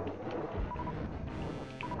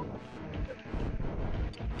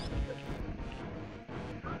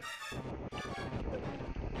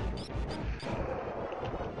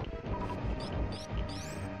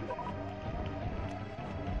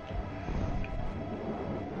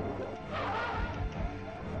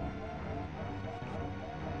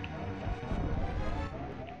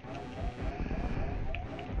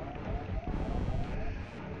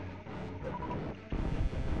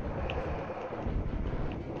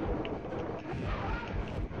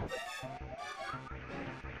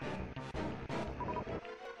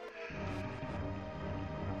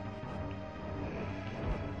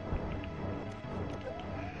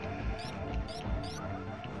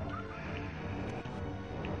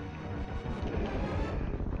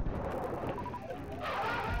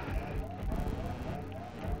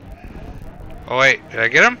 Oh wait, did I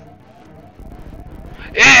get him?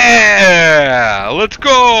 Yeah! Let's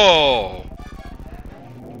go!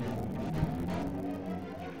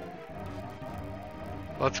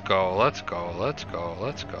 Let's go, let's go, let's go,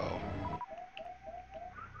 let's go.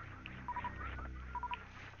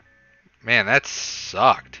 Man, that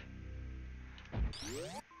sucked.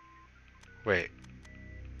 Wait.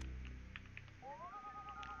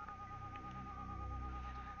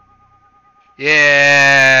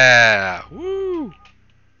 Yeah! Woo!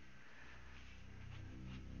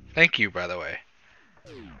 Thank you, by the way.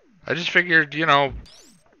 I just figured, you know,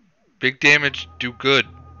 big damage do good,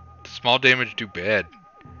 small damage do bad.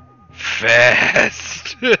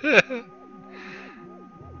 Fast!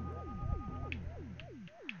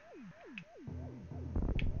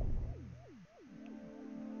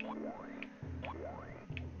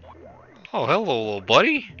 Oh, hello, little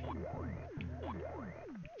buddy.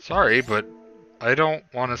 Sorry, but I don't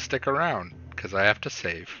want to stick around, because I have to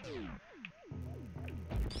save.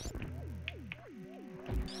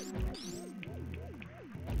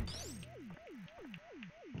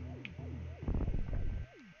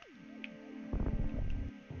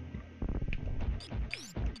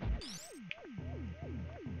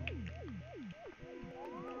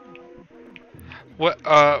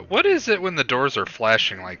 What is it when the doors are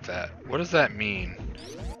flashing like that? What does that mean?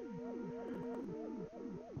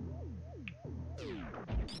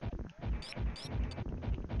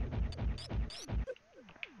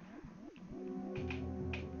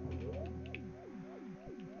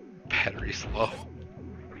 Battery's low.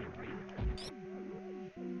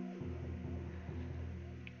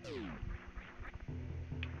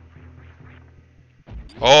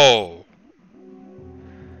 Oh!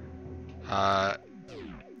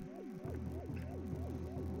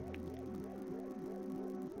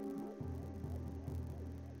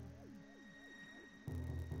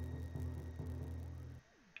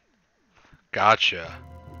 Gotcha.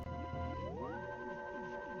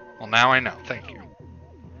 Well, now I know. Thank you.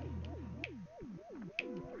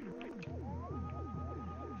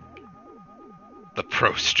 The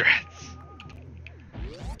pro strats.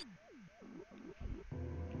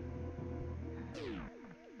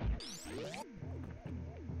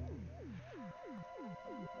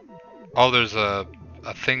 Oh, there's a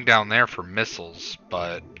thing down there for missiles,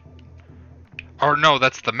 but... Or no,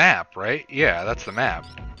 that's the map, right? Yeah, that's the map.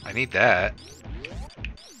 I need that.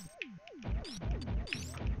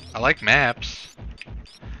 I like maps.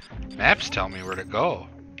 Maps tell me where to go.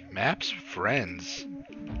 Maps, friends.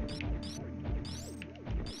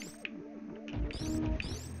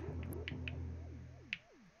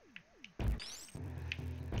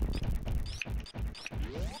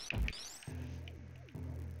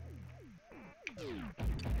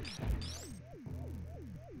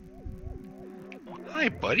 Hi,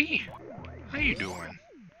 buddy. How you doing?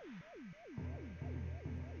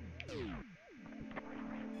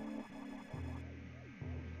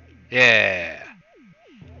 Yeah.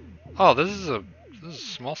 Oh, this is a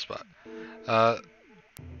small spot. The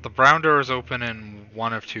brown door is open in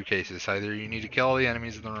one of two cases. Either you need to kill all the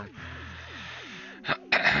enemies in the room.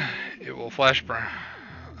 It will flash brown.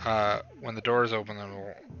 When the door is open, then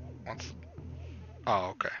will once.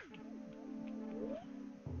 Oh, okay.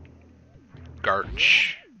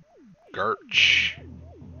 Garch. Garch.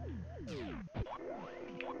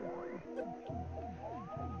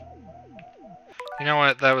 You know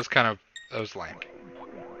what? That was lame.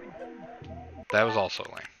 That was also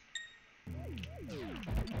lame.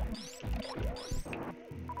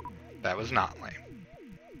 That was not lame.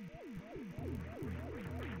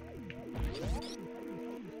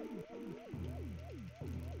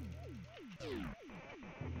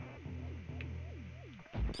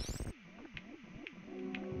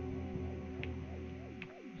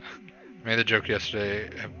 I made the joke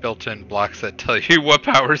yesterday, have built-in blocks that tell you what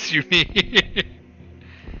powers you need.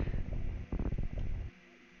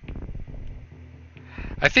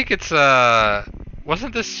 I think it's,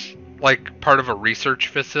 wasn't this, like, part of a research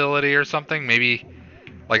facility or something? Maybe,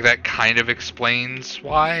 like, that kind of explains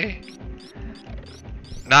why?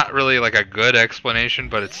 Not really, like, a good explanation,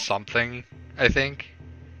 but it's something, I think.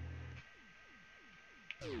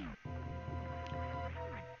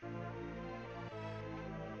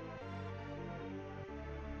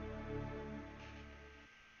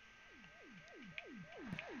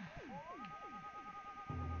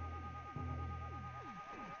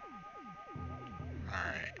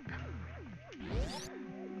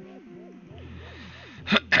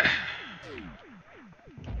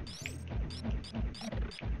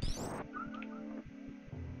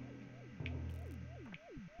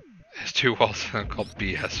 There's two walls called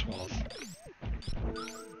BS walls.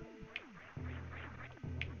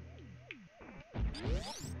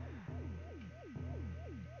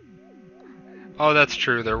 Oh, that's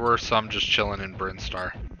true. There were some just chilling in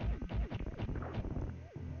Brinstar.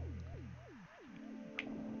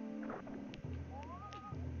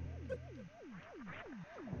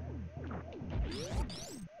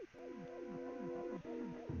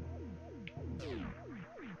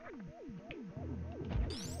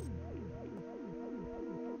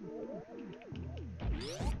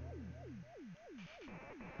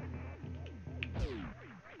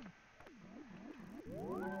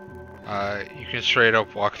 You can straight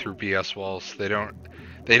up walk through BS walls. They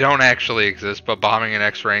don't actually exist, but bombing and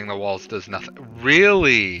X-raying the walls does nothing.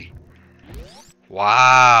 Really?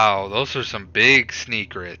 Wow, those are some big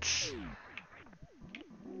sneakrits.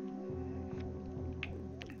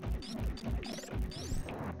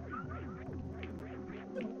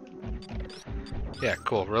 Yeah,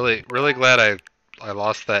 cool. Really glad I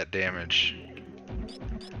lost that damage.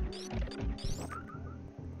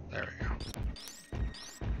 There we go.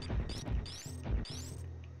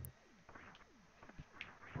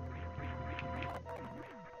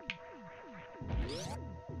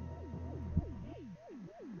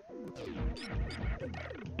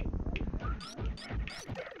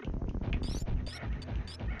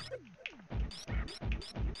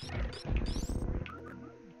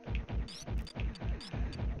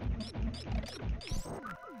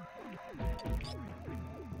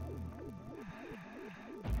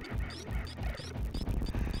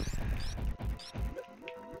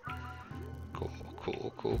 Cool,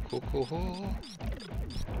 cool, cool, cool, cool, cool.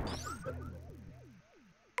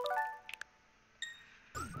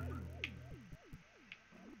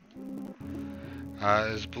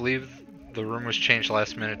 It is believed the room was changed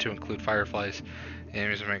last minute to include fireflies.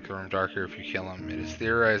 Enemies will make the room darker if you kill them. It is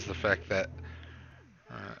theorized the fact that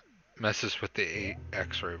messes with the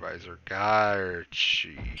X-ray visor. Garch.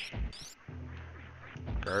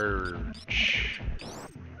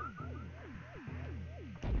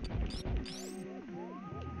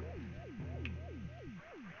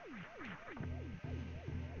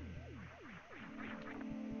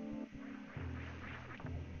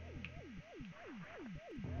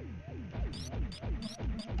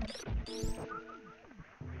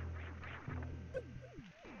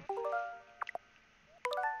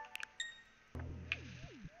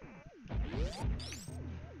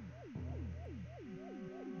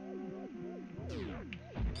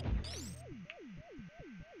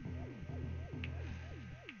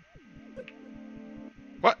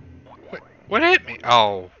 What? What hit me?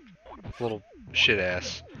 Oh, little shit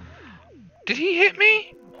ass. Did he hit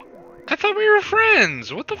me? I thought we were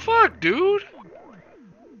friends. What the fuck, dude?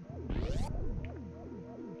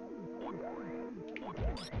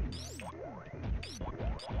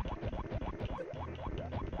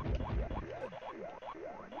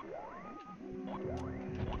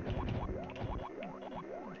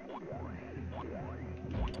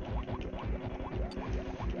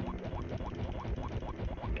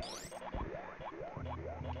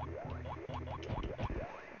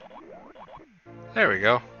 There we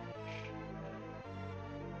go.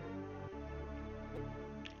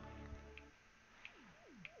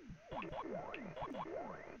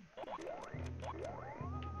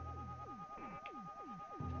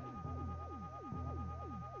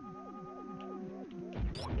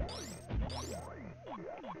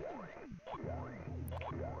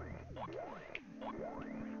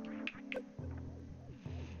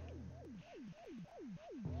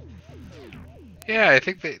 Yeah, I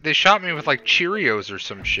think they shot me with like Cheerios or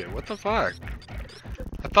some shit. What the fuck?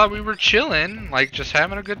 I thought we were chilling, like just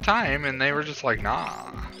having a good time, and they were just like,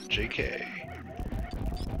 nah, JK.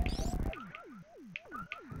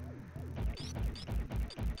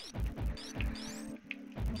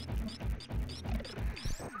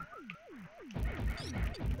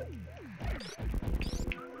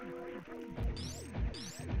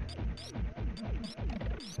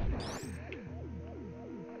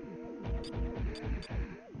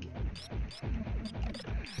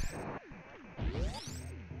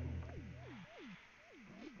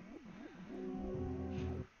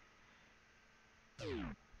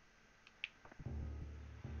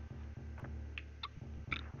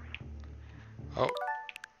 Oh.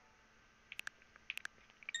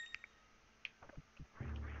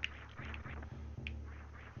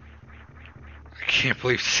 I can't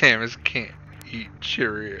believe Samus can't eat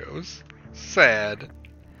Cheerios. Sad.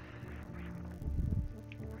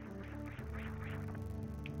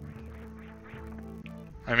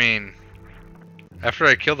 I mean, after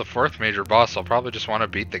I kill the fourth major boss, I'll probably just want to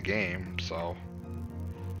beat the game, so.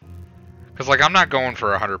 Cause like I'm not going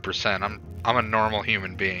for 100%. I'm a normal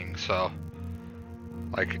human being, so.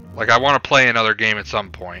 Like I want to play another game at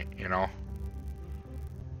some point, you know.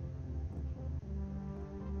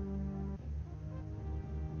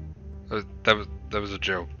 That was a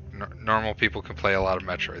joke. Normal people can play a lot of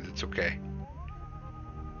Metroid. It's okay.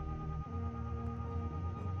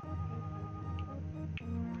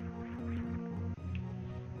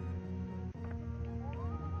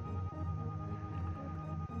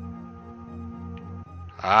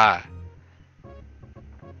 Ah.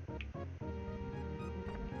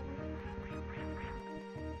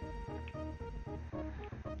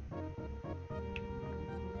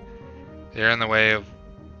 They're in the way of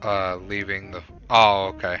leaving the... Oh,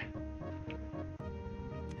 okay.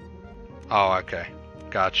 Oh, okay.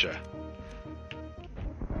 Gotcha.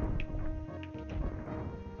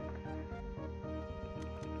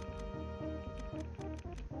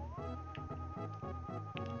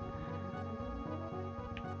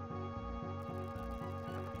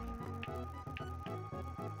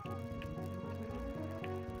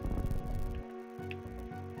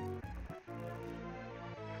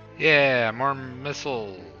 Yeah, more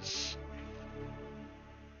missiles.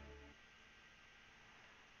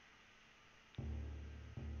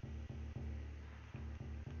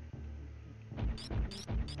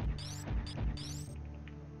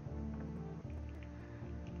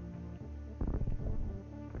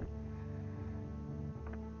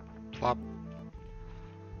 Plop.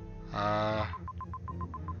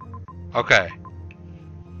 Okay.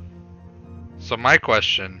 So my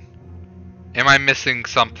question, am I missing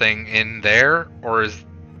something in there, or is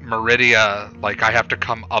Meridia, like, I have to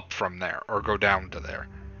come up from there, or go down to there?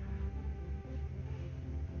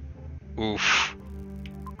 Oof.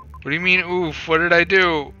 What do you mean, oof? What did I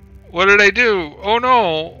do? What did I do? Oh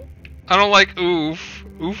no! I don't like oof.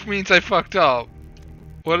 Oof means I fucked up.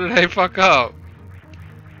 What did I fuck up?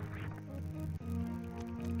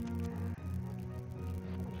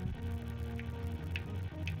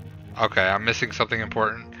 Okay, I'm missing something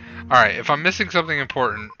important. Alright, if I'm missing something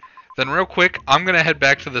important, then real quick, I'm gonna head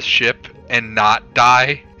back to the ship and not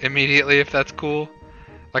die immediately, if that's cool.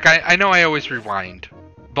 Like, I know I always rewind,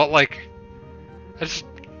 but like,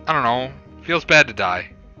 I don't know, feels bad to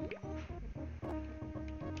die.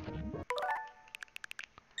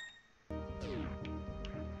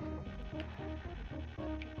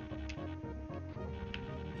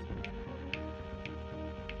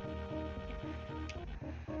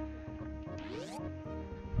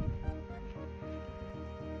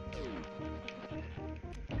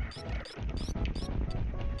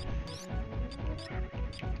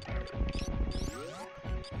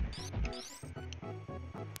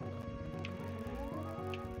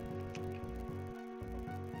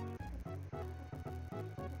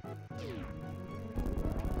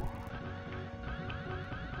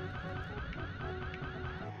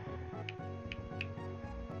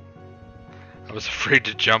 I was afraid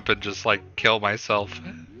to jump and just like kill myself.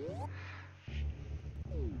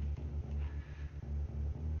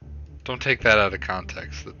 Don't take that out of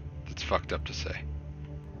context. That's fucked up to say.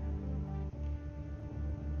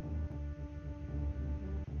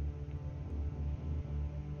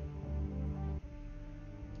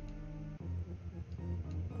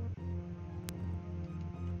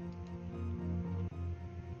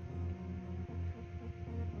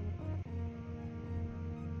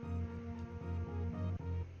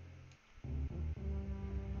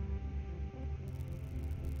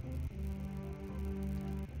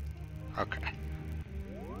 Okay.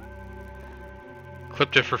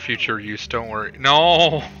 Clipped it for future use, don't worry.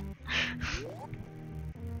 No!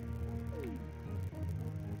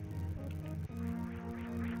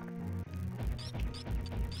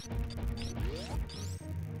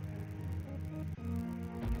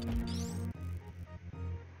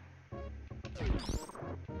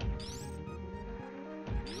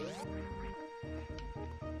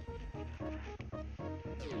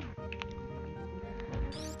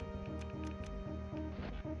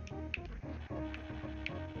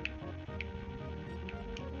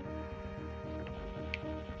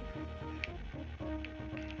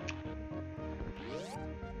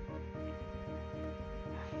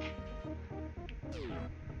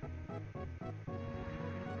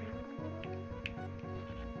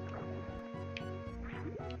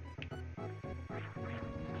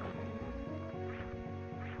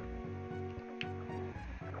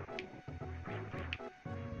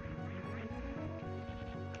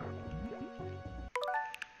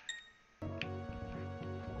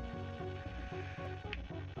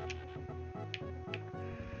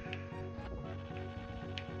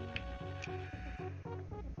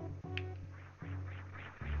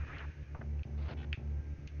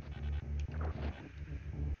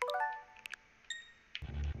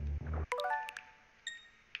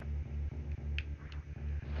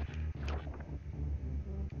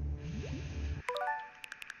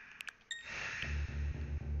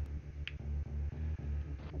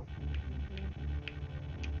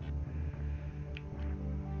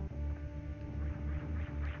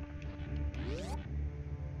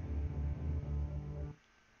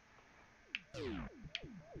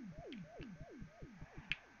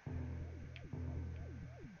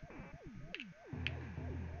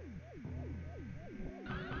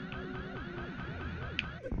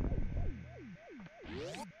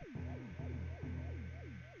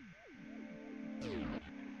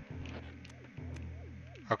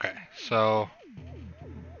 Okay, so...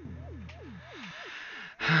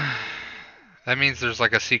 that means there's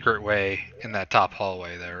like a secret way in that top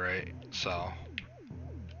hallway there, right? So...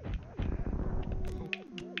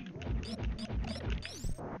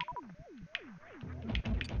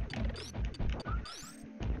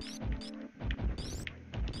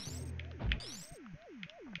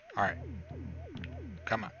 Alright.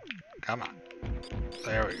 Come on. Come on.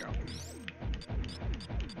 There we go.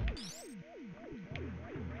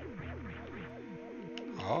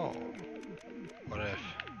 Oh. What if...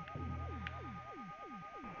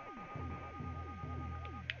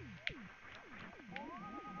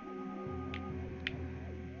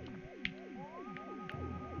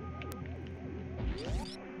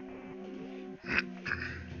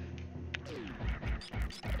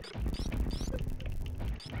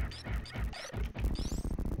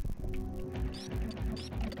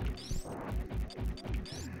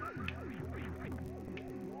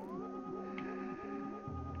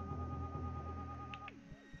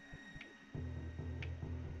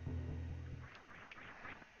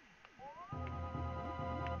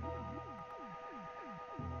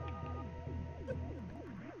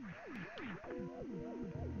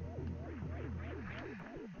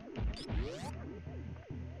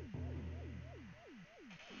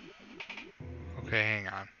 Okay, hang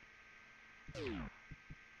on.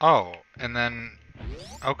 Oh, and then...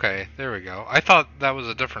 Okay, there we go. I thought that was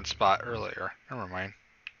a different spot earlier. Never mind.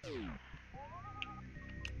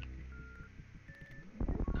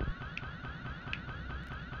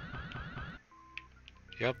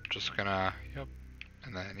 Yep, just gonna... Yep.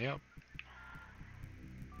 And then, yep.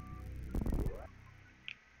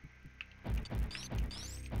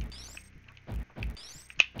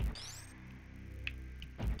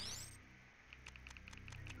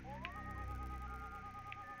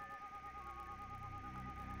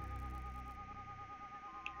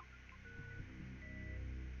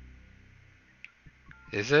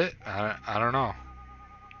 Is it? I don't know.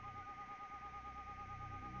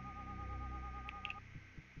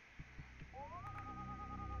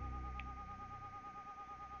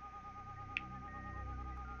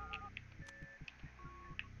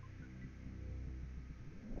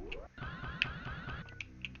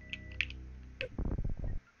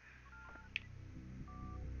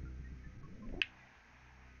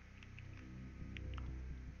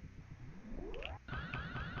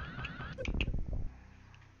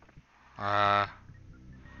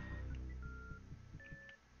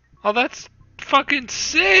 Oh, that's fucking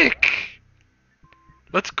sick!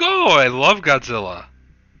 Let's go! I love Godzilla.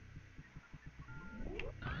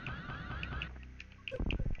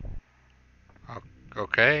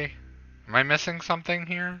 Okay. Am I missing something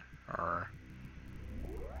here? Or...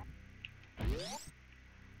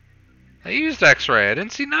 I used X-ray. I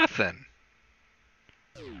didn't see nothing.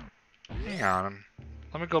 Hang on.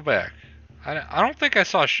 Let me go back. I don't think I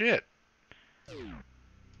saw shit.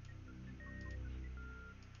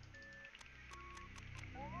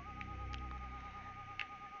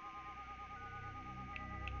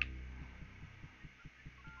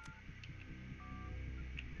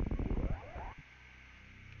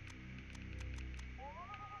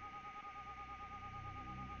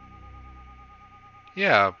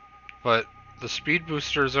 Yeah, but the speed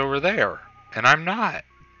booster's over there, and I'm not.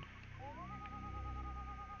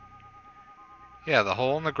 Yeah, the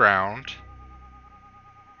hole in the ground.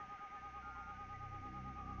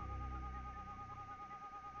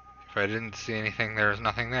 If I didn't see anything, there's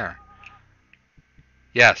nothing there.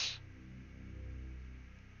 Yes.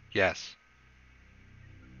 Yes.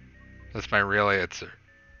 That's my real answer.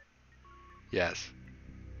 Yes.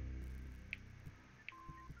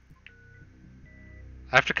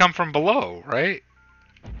 I have to come from below, right?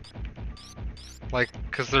 Like,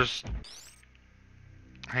 cause there's...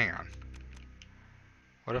 Hang on.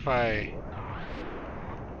 What if I...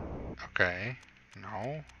 Okay.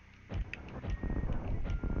 No.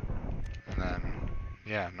 And then...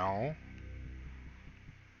 Yeah, no.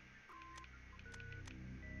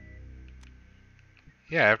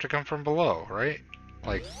 Yeah, I have to come from below, right?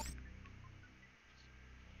 Like...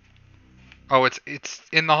 Oh, it's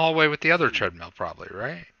in the hallway with the other treadmill, probably,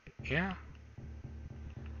 right? Yeah.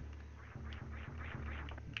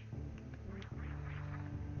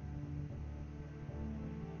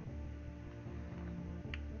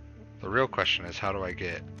 The real question is, how do I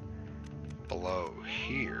get below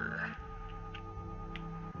here?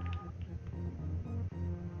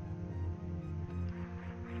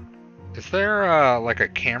 Is there like a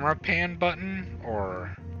camera pan button,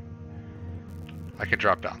 or I could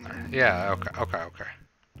drop down there? Yeah. Okay.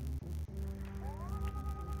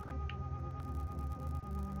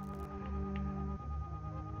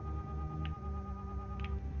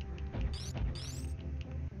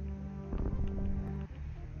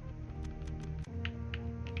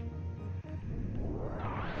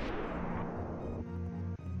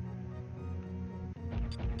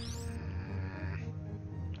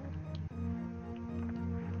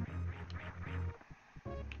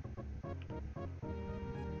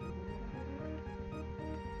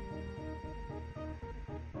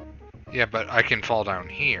 Yeah, but I can fall down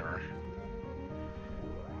here.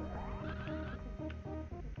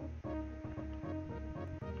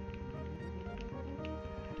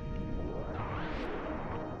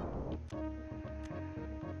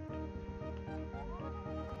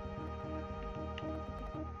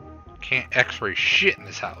 Can't X-ray shit in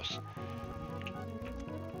this house.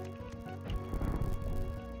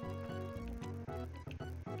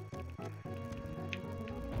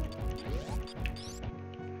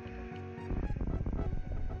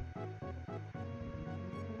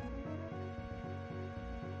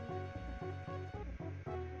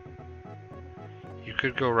 You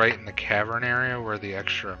could go right in the cavern area where the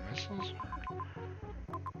extra missiles are.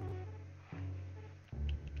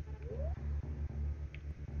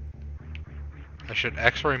 I should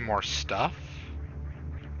x-ray more stuff?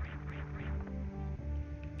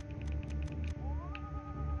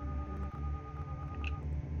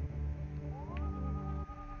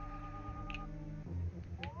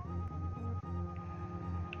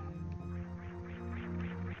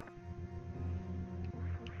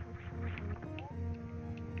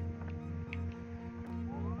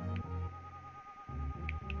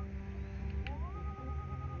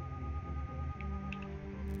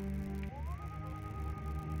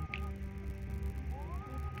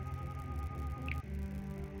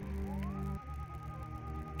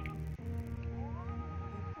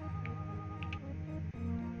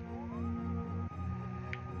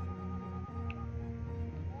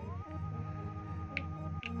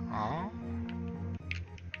 Oh.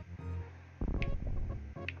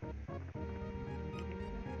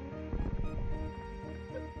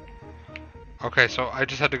 Okay, so I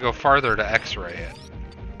just had to go farther to x-ray it.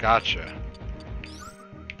 Gotcha.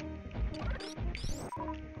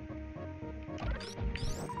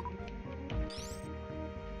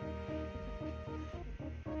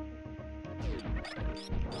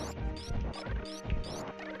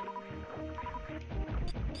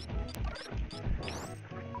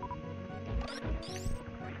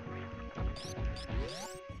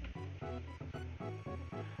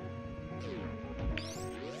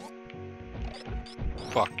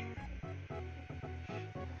 Fuck you.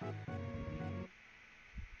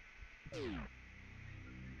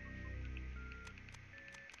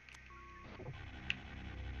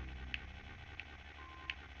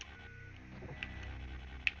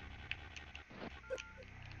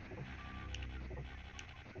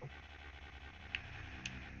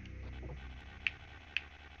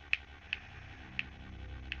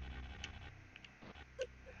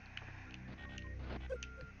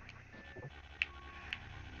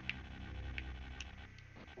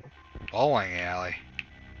 Bowling alley.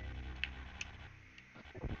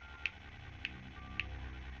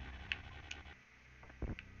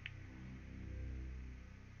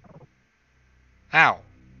 Ow.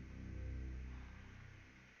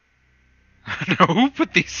 No, who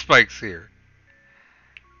put these spikes here?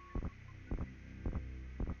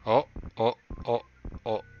 Oh, oh, oh,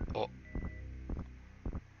 oh, oh.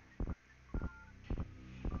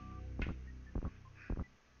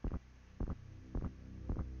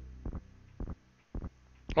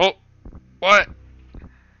 Oh, what?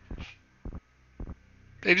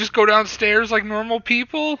 They just go downstairs like normal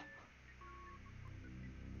people?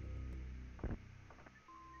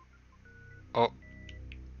 Oh,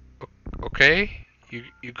 okay.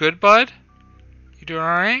 You good, bud? You doing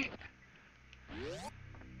alright?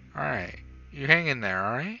 Alright. You hang in there,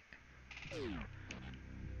 alright?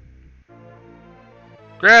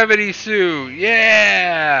 Gravity suit!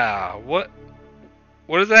 Yeah! What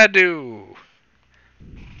does that do?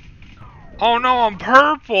 Oh no, I'm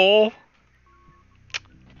purple!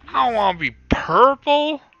 I don't want to be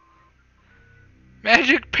purple!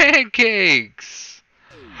 Magic pancakes!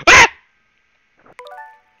 Ah!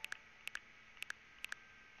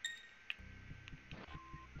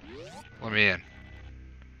 Let me in.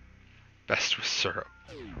 Best with syrup.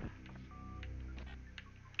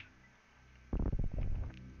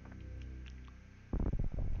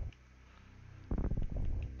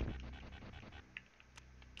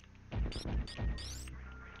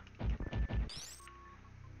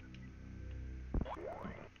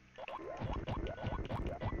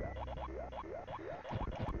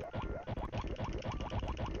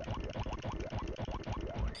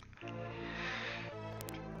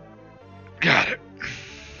 Got it.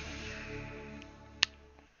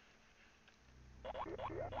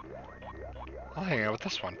 I'll hang out with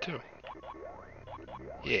this one too.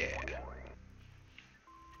 Yeah.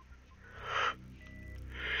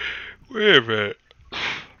 Wait a minute.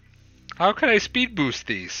 How can I speed boost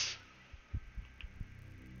these?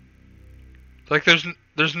 Like there's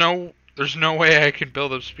no way I can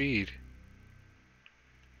build up speed.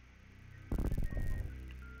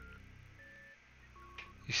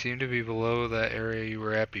 You seem to be below that area you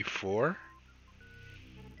were at before?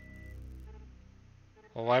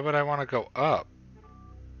 Well, why would I want to go up?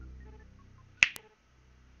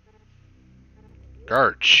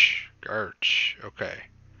 Garch. Okay.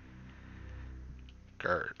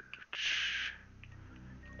 Garch.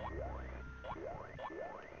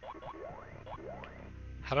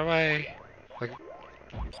 How do I... like...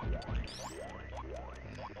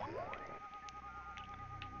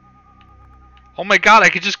 Oh my god, I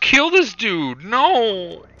could just kill this dude!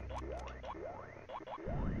 No!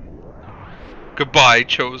 Goodbye,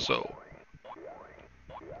 Chozo.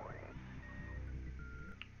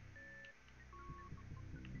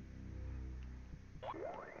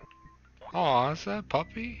 Aw, is that a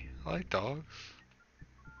puppy? I like dogs.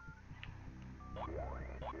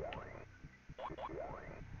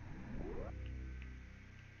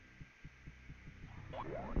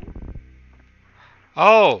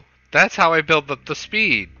 Oh, that's how I build up the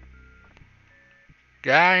speed.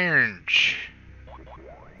 Garnch.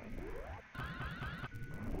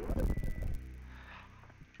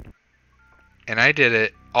 And I did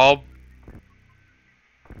it all.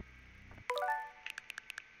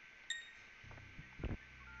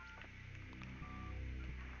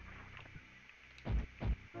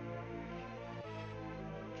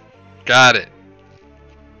 Got it.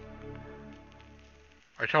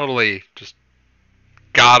 I totally just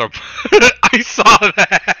got him. I saw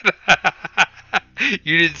that.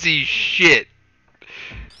 You didn't see shit.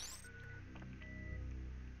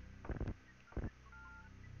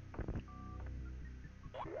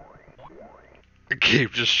 The game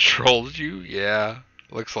just trolled you? Yeah,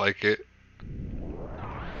 looks like it.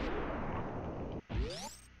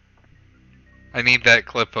 I need that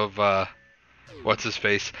clip of, what's his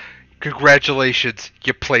face? Congratulations,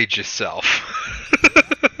 you played yourself.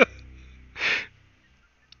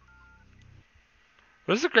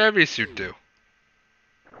 What does the gravity suit do?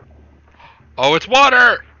 Oh, it's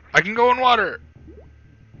water! I can go in water!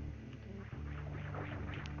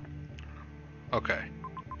 Okay.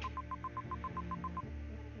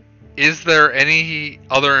 Is there any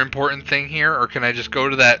other important thing here, or can I just go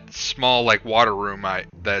to that small, like, water room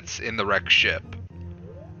that's in the wrecked ship?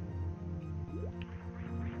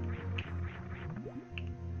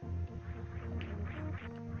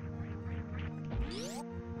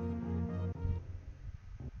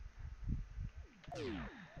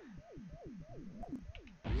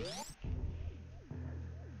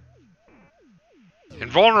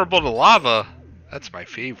 Invulnerable to lava? That's my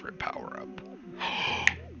favorite power-up.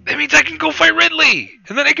 That means I can go fight Ridley!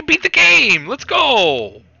 And then I can beat the game! Let's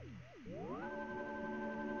go!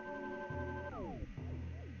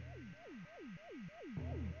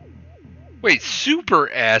 Wait,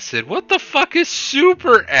 super acid? What the fuck is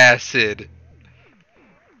super acid?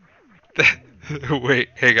 Wait,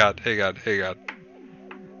 hang on. Hang on.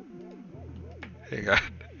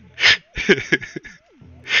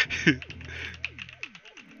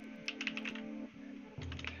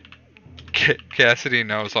 Cassidy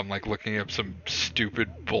knows I'm like looking up some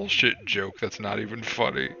stupid bullshit joke that's not even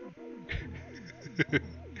funny.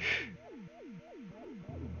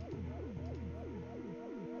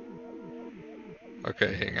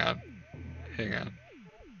 Okay, hang on.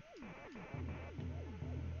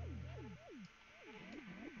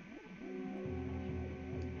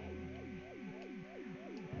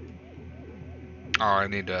 Oh, I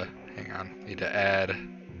need to, hang on. Need to add,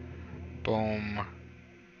 boom.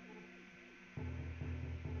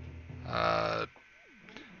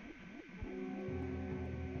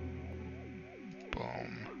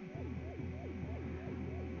 Boom.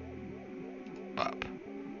 Up.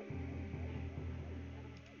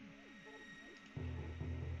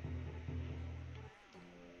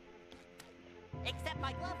 Except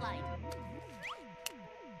my glove light.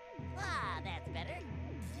 Ah, that's better.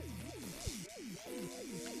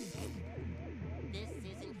 This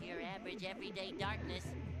isn't your average everyday darkness.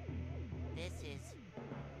 This is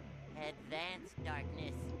advanced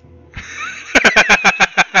darkness.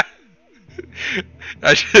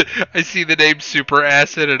 I see the name Super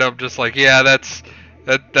Acid and I'm just like, yeah, that's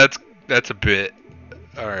a bit.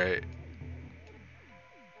 All right.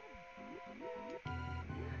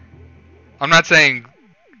 I'm not saying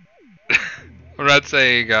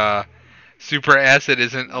Super Acid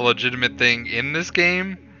isn't a legitimate thing in this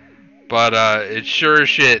game, but it sure as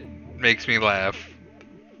shit makes me laugh.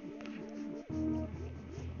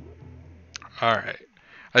 All right.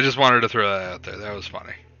 I just wanted to throw that out there. That was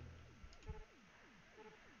funny.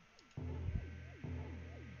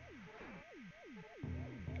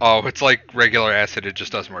 Oh, it's like regular acid, it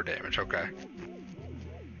just does more damage. Okay.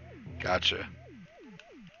 Gotcha.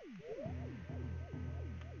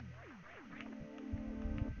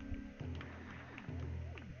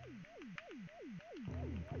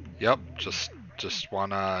 Yep, just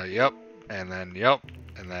wanna, yep, and then yep,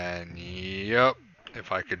 and then yep.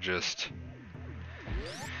 If I could just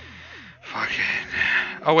fucking.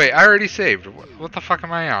 Oh wait, I already saved. What the fuck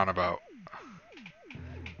am I on about?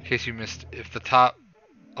 In case you missed, if the top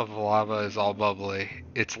of the lava is all bubbly,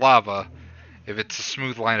 it's lava. If it's a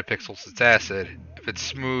smooth line of pixels, it's acid. If it's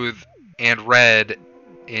smooth and red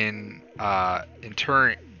in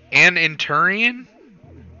Turian,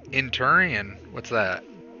 Inturian? What's that?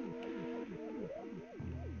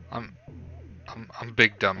 I'm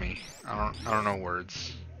big dummy. I don't know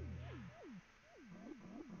words.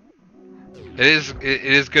 It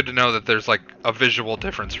is good to know that there's like a visual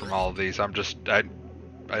difference from all of these. I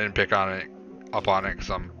didn't pick on it up on it because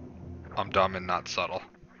I'm dumb and not subtle.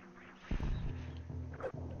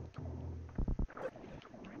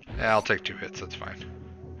 Yeah, I'll take 2 hits. That's fine.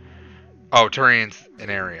 Oh, Turian's an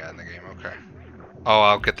area in the game. Okay. Oh,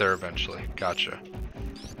 I'll get there eventually. Gotcha.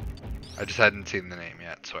 I just hadn't seen the name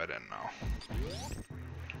yet, so I didn't know.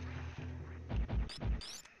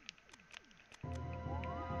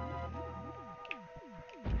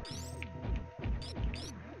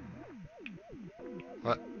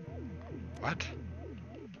 What? What?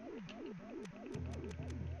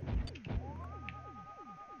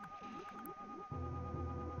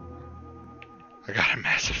 I got a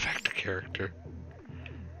Mass Effect character.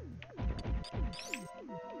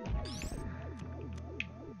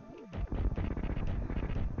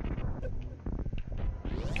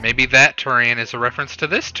 Maybe that Turian is a reference to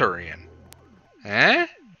this Turian. Eh?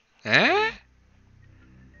 Eh?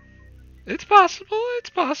 It's possible, it's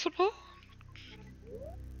possible.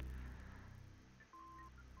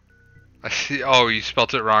 I see. Oh, you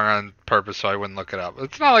spelt it wrong on purpose so I wouldn't look it up.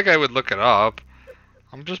 It's not like I would look it up.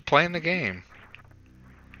 I'm just playing the game.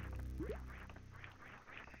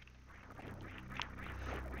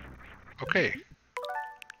 Okay.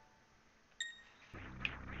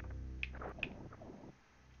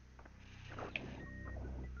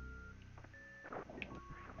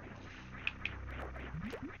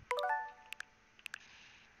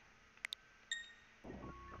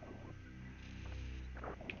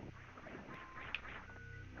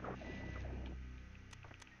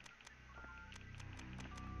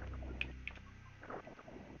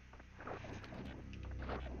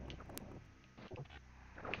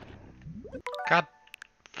 God,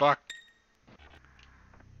 fuck.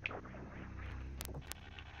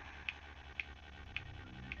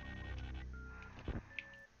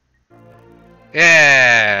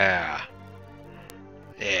 Yeah.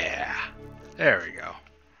 Yeah. There we go.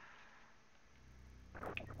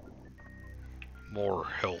 More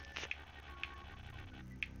health.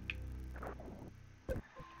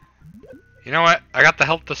 You know what? I got the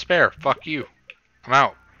health to spare. Fuck you. I'm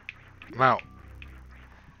out. I'm out.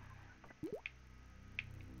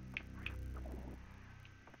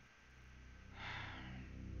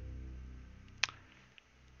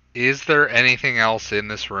 Is there anything else in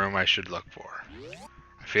this room I should look for?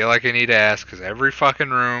 I feel like I need to ask because every fucking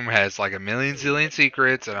room has like a million zillion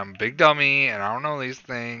secrets and I'm a big dummy and I don't know these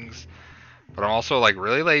things. But I'm also like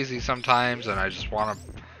really lazy sometimes and I just want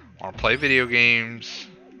to play video games.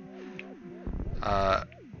 And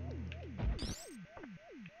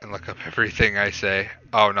look up everything I say.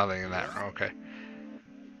 Oh, nothing in that room. Okay.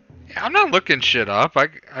 Yeah, I'm not looking shit up. I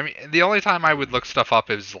mean, the only time I would look stuff up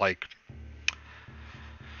is like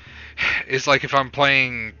if I'm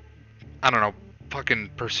playing, I don't know,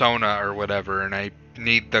 fucking Persona or whatever, and I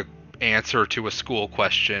need the answer to a school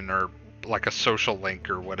question or like a social link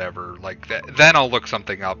or whatever. Like that, then I'll look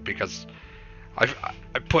something up because I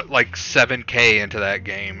put like 7K into that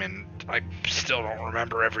game and I still don't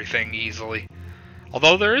remember everything easily.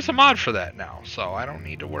 Although there is a mod for that now, so I don't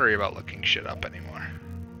need to worry about looking shit up anymore.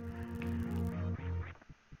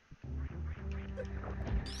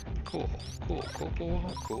 Cool, cool, cool,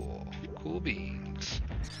 cool, cool. Cool beans.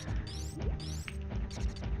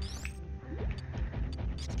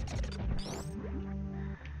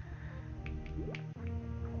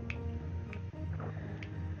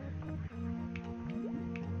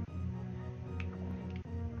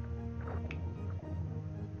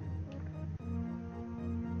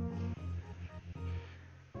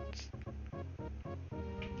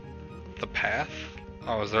 The path?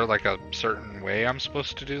 Oh, is there like a certain way I'm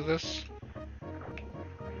supposed to do this?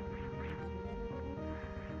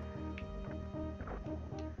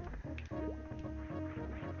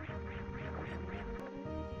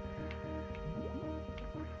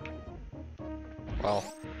 Well,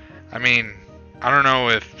 I mean, I don't know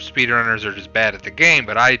if speedrunners are just bad at the game,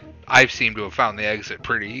 but I've seemed to have found the exit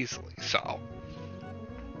pretty easily, so.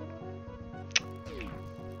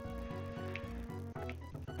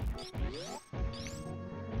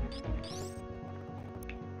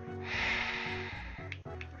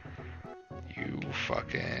 You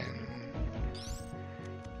fucking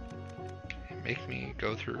make me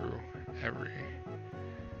go through every...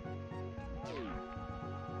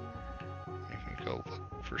 Make me go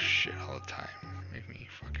look for shit all the time. Make me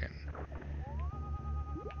fucking...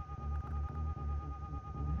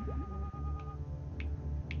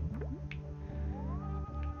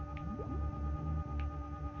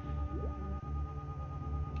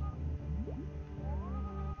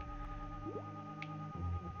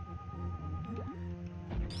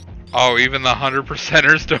 Oh, even the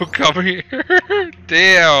 100%ers don't come here?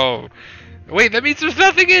 Damn. Wait, that means there's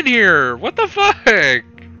nothing in here. What the fuck?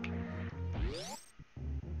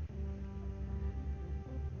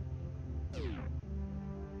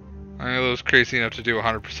 I know those crazy enough to do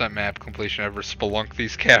 100% map completion ever spelunk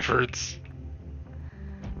these caverns.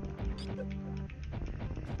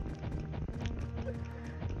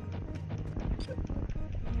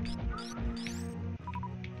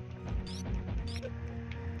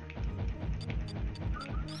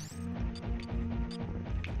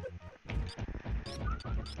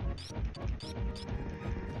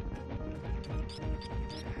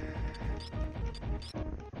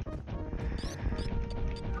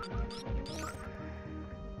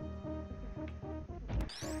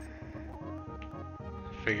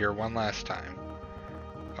 Figure one last time.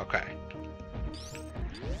 Okay.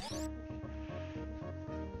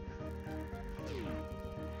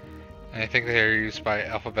 And I think they are used by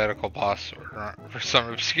alphabetical boss order for some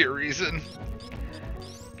obscure reason.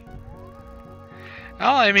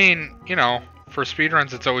 Well, I mean, you know, for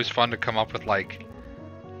speedruns it's always fun to come up with, like,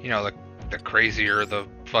 you know, the crazier, the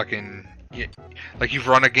fucking... Like, you've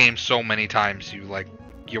run a game so many times, you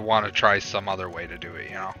want to try some other way to do it,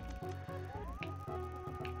 you know?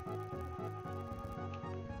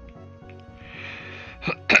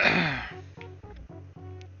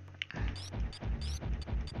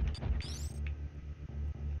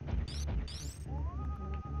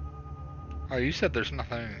 Oh, you said there's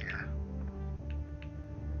nothing in here.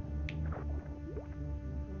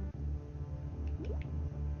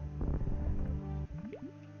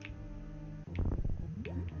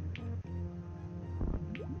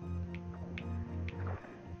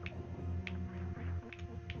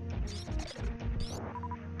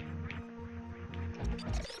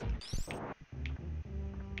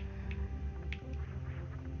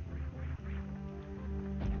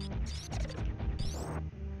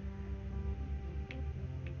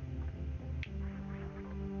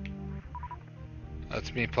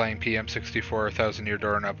 That's me playing PM64, 1,000 Year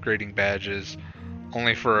Door, and upgrading badges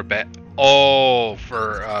only for a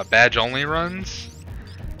for badge only runs.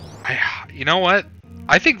 You know what?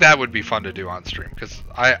 I think that would be fun to do on stream because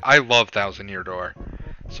I love 1,000 Year Door,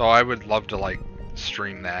 so I would love to like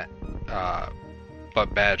stream that,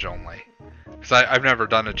 but badge only. Because I've never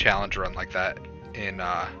done a challenge run like that in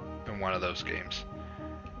one of those games.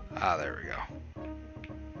 Ah, there we go.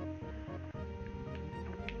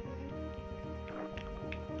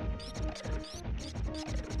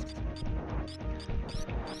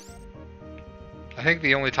 I think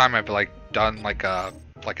the only time I've like done like a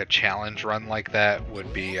challenge run like that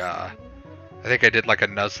would be I think I did like a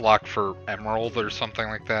Nuzlocke for Emerald or something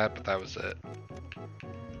like that, but that was it.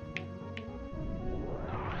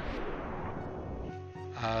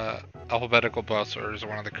 Alphabetical boss orders are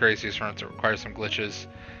one of the craziest runs that require some glitches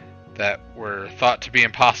that were thought to be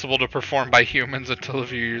impossible to perform by humans until a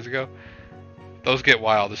few years ago. Those get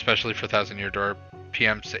wild, especially for 1,000 Year Door.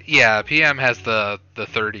 Yeah, PM has the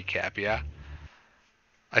 30 cap, yeah.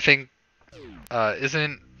 I think,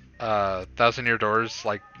 isn't 1,000 Year Doors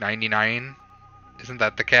like 99? Isn't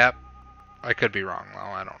that the cap? I could be wrong though,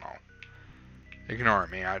 I don't know. Ignore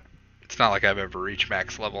me, it's not like I've ever reached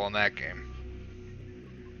max level in that game.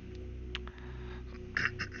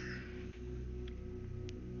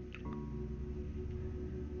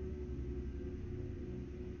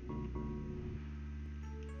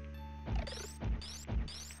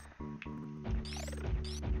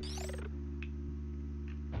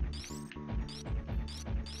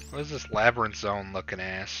 What is this labyrinth zone looking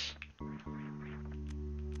ass?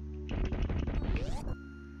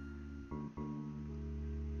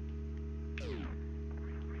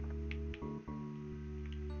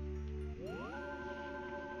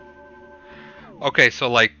 Okay, so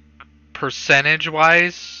like percentage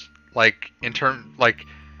wise, like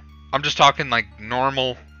I'm just talking like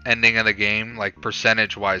normal ending of the game, like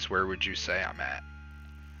percentage wise, where would you say I'm at?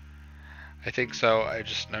 I think so. I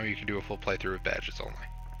just know you can do a full playthrough with badges only.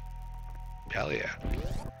 Hell yeah.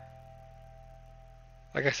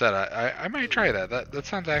 Like I said, I might try that. That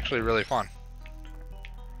sounds actually really fun.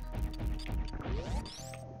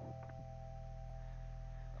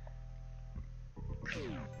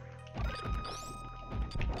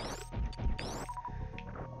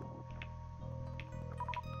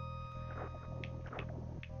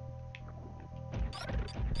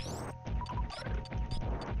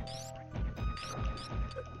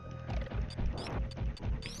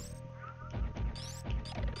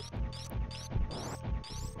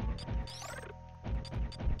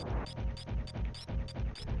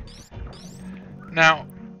 Now,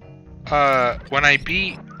 when I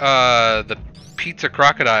beat the pizza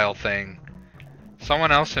crocodile thing,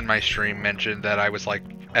 someone else in my stream mentioned that I was like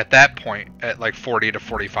at that point at like 40 to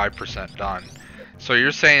 45% done. So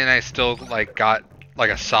you're saying I still like got like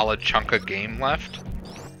a solid chunk of game left?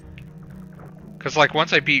 Cause like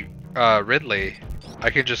once I beat Ridley, I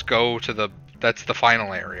can just go to that's the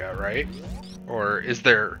final area, right? Or is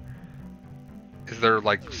there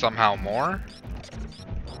like somehow more?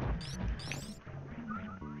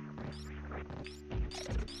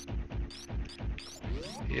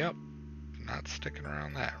 Yep, not sticking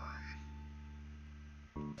around that room.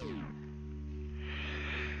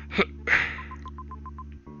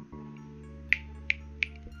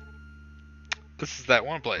 This is that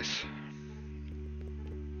one place.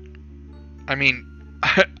 I mean,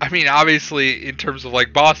 obviously, in terms of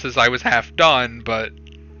like bosses, I was half done, but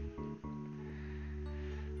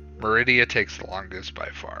Meridia takes the longest by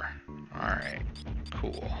far. All right,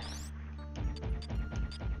 cool.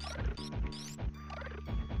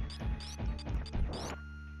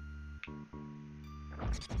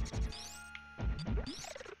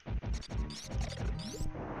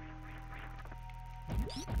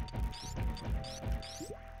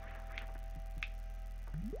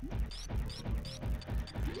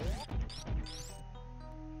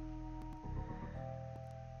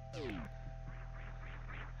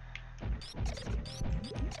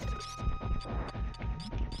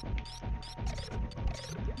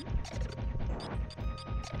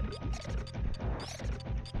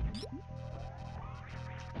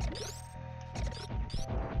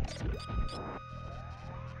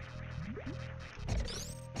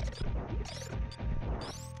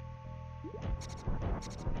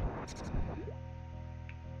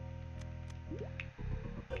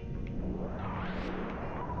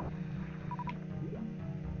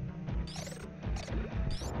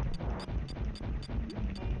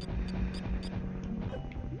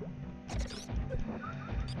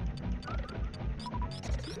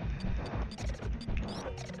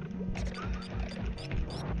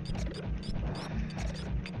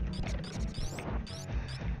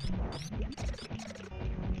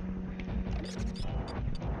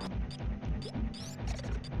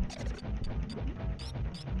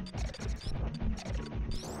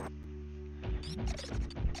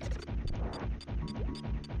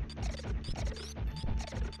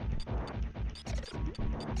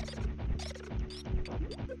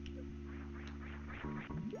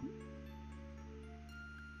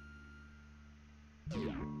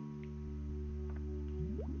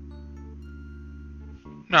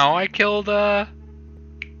 No, I killed the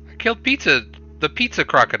pizza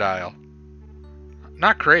crocodile.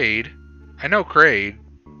 Not Kraid. I know Kraid.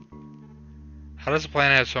 How does a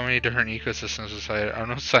planet have so many different ecosystems society? I'm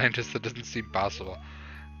no scientist, that doesn't seem possible.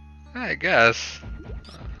 I guess.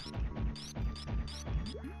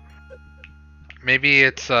 Maybe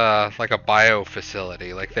it's like a bio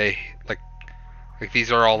facility. Like like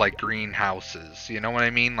these are all like greenhouses. You know what I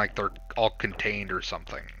mean? Like they're all contained or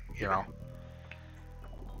something. You know.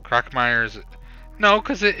 Crockmeyer's. No,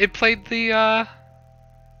 because it played the.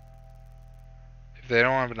 If they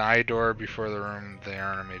don't have an eye door before the room, they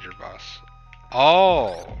aren't a major boss.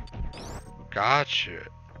 Oh, gotcha.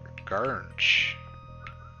 Garnch.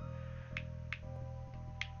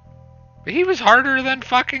 But he was harder than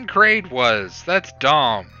fucking Kraid was. That's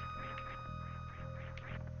dumb.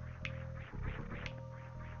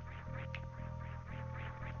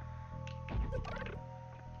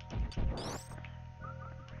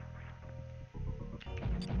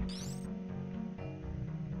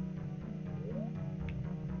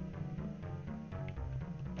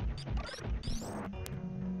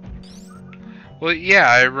 Well, yeah,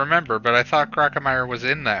 I remember, but I thought Crockemeyer was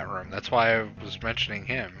in that room. That's why I was mentioning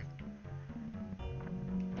him.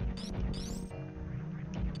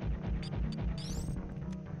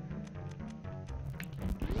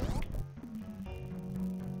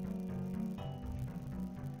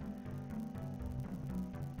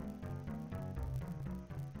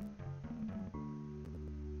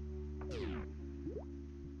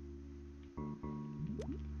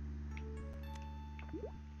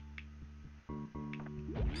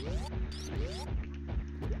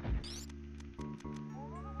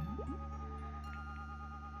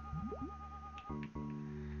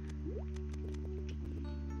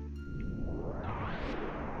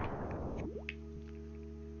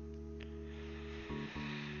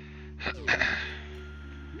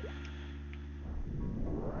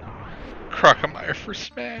 Crockemeyer for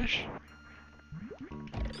Smash.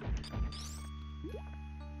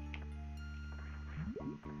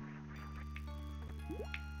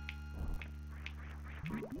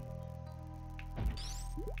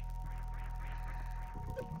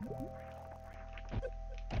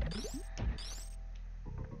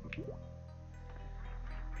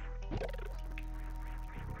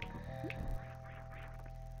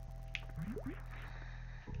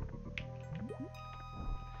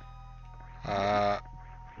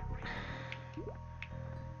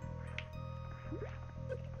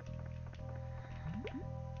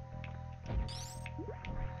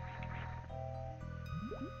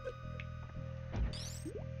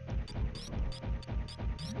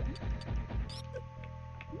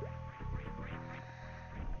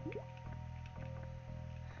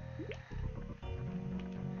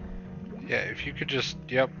 Yeah, if you could just,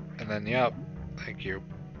 yep, and then yep. Thank you.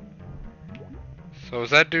 So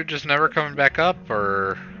is that dude just never coming back up,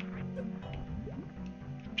 or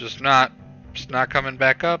just not coming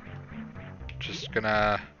back up? Just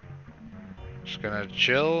gonna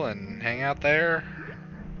chill and hang out there?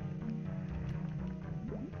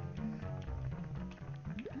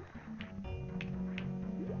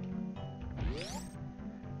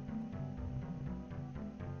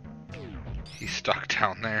 He's stuck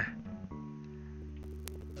down there.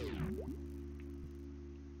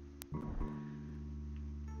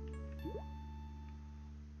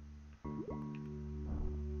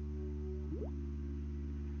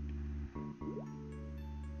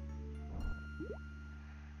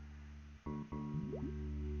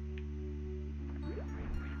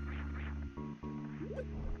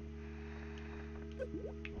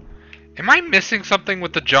 Am I missing something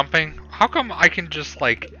with the jumping? How come I can just,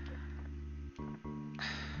 like...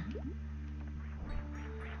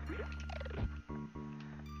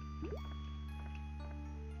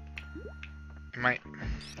 Am I...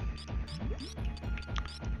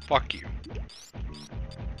 Fuck you.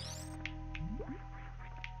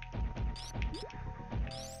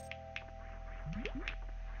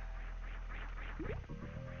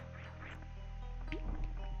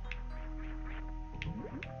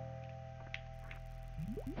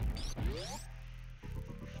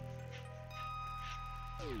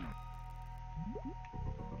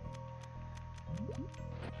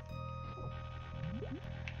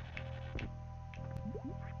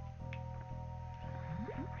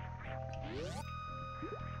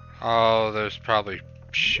 Oh, there's probably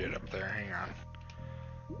shit up there. Hang on.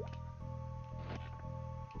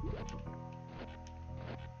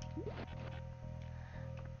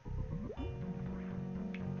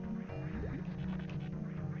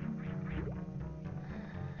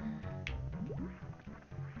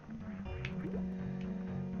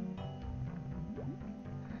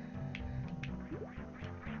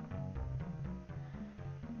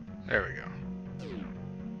 There we go.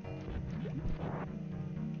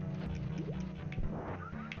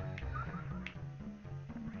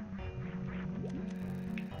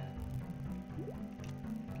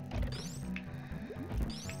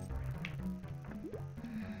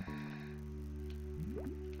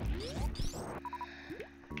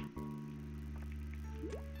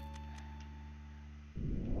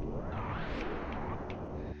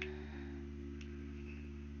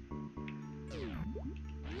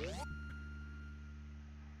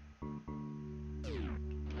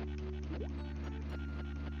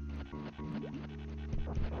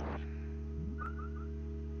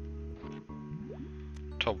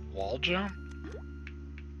 To wall jump?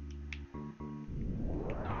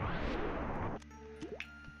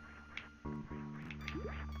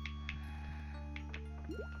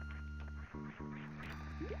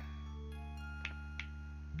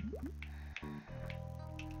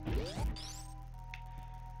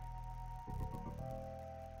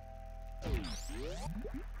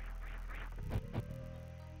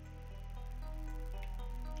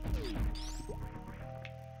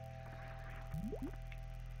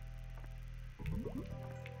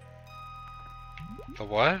 The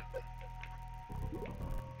what?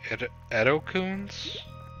 Edo-kuns?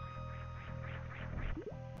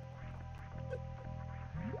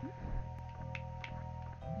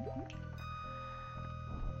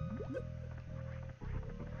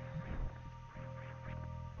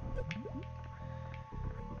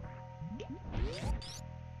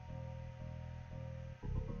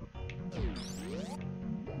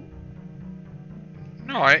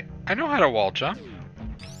 No, I know how to wall jump.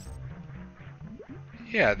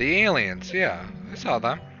 Yeah, the aliens, yeah. I saw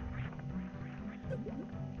them.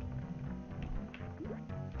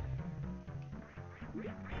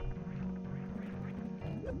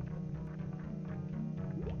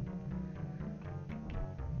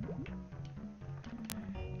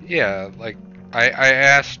 Yeah, like, I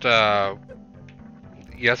asked,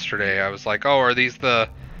 yesterday, I was like, oh, are these the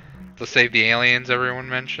save the aliens everyone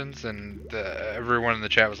mentions? And everyone in the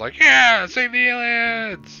chat was like, yeah, save the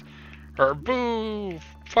aliens! Or boo,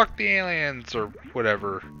 fuck the aliens, or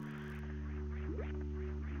whatever.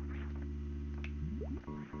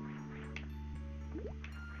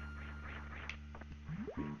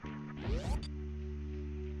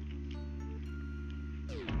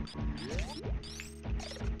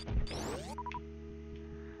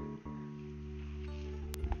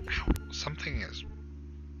 Ow, something is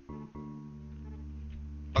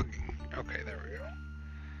bugging. Okay, there we go.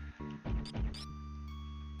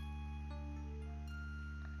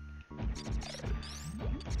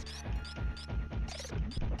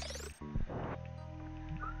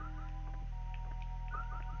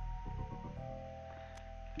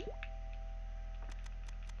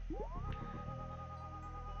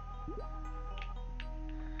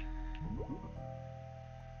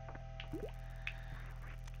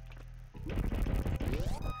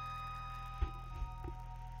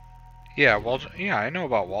 Yeah, yeah, I know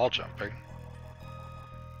about wall jumping.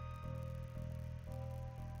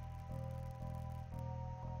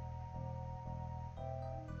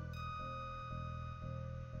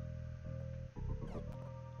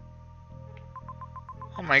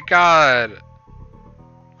 Oh my god!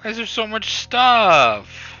 Why is there so much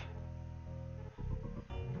stuff?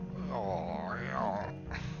 Oh, yeah.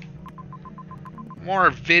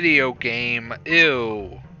 More video game.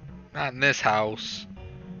 Ew. Not in this house.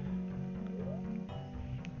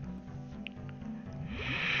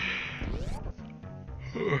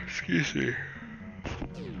 Oh, excuse me.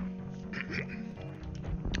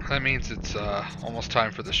 That means it's almost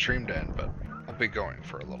time for the stream to end, but I'll be going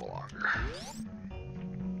for a little longer.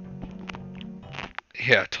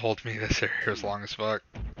 Yeah, it told me this area was long as fuck.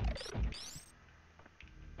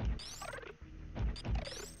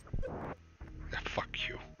 Yeah, fuck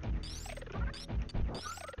you.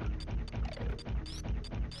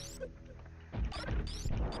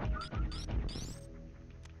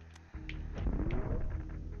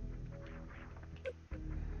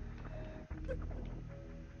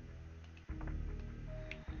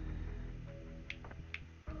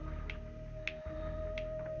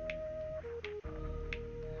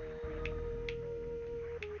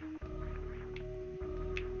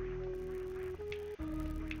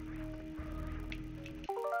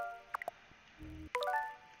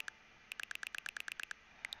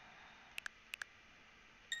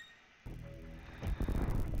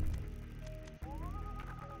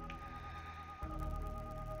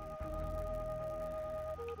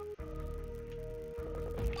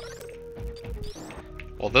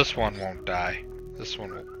 Well, this one won't die. This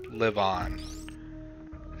one will live on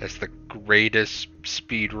as the greatest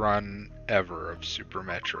speed run ever of Super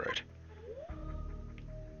Metroid.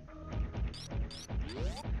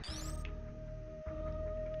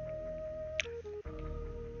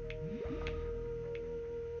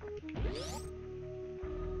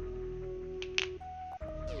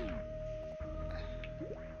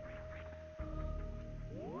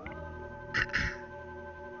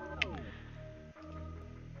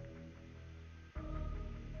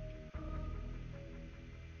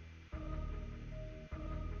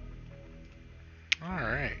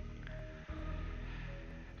 Alright.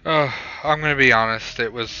 I'm gonna be honest,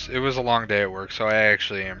 it was a long day at work, so I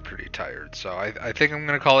actually am pretty tired. So I think I'm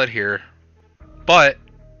gonna call it here. But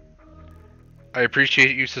I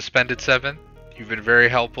appreciate you, Suspended 7. You've been very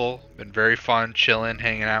helpful, been very fun, chilling,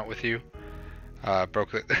 hanging out with you.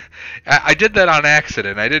 Broke it. I did that on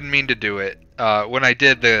accident. I didn't mean to do it. When I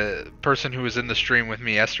did, the person who was in the stream with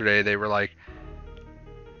me yesterday, they were like,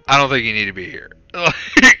 "I don't think you need to be here.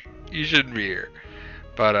 You shouldn't be here."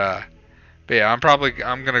 But yeah,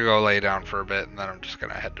 I'm gonna go lay down for a bit, and then I'm just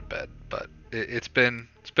gonna head to bed. But it's been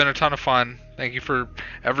a ton of fun. Thank you for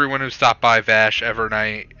everyone who stopped by. Vash,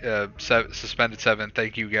 Evernight, Suspended 7.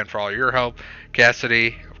 Thank you again for all your help.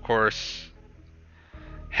 Cassidy, of course.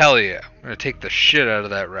 Hell yeah, I'm gonna take the shit out of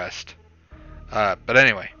that rest. But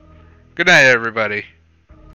anyway, good night, everybody.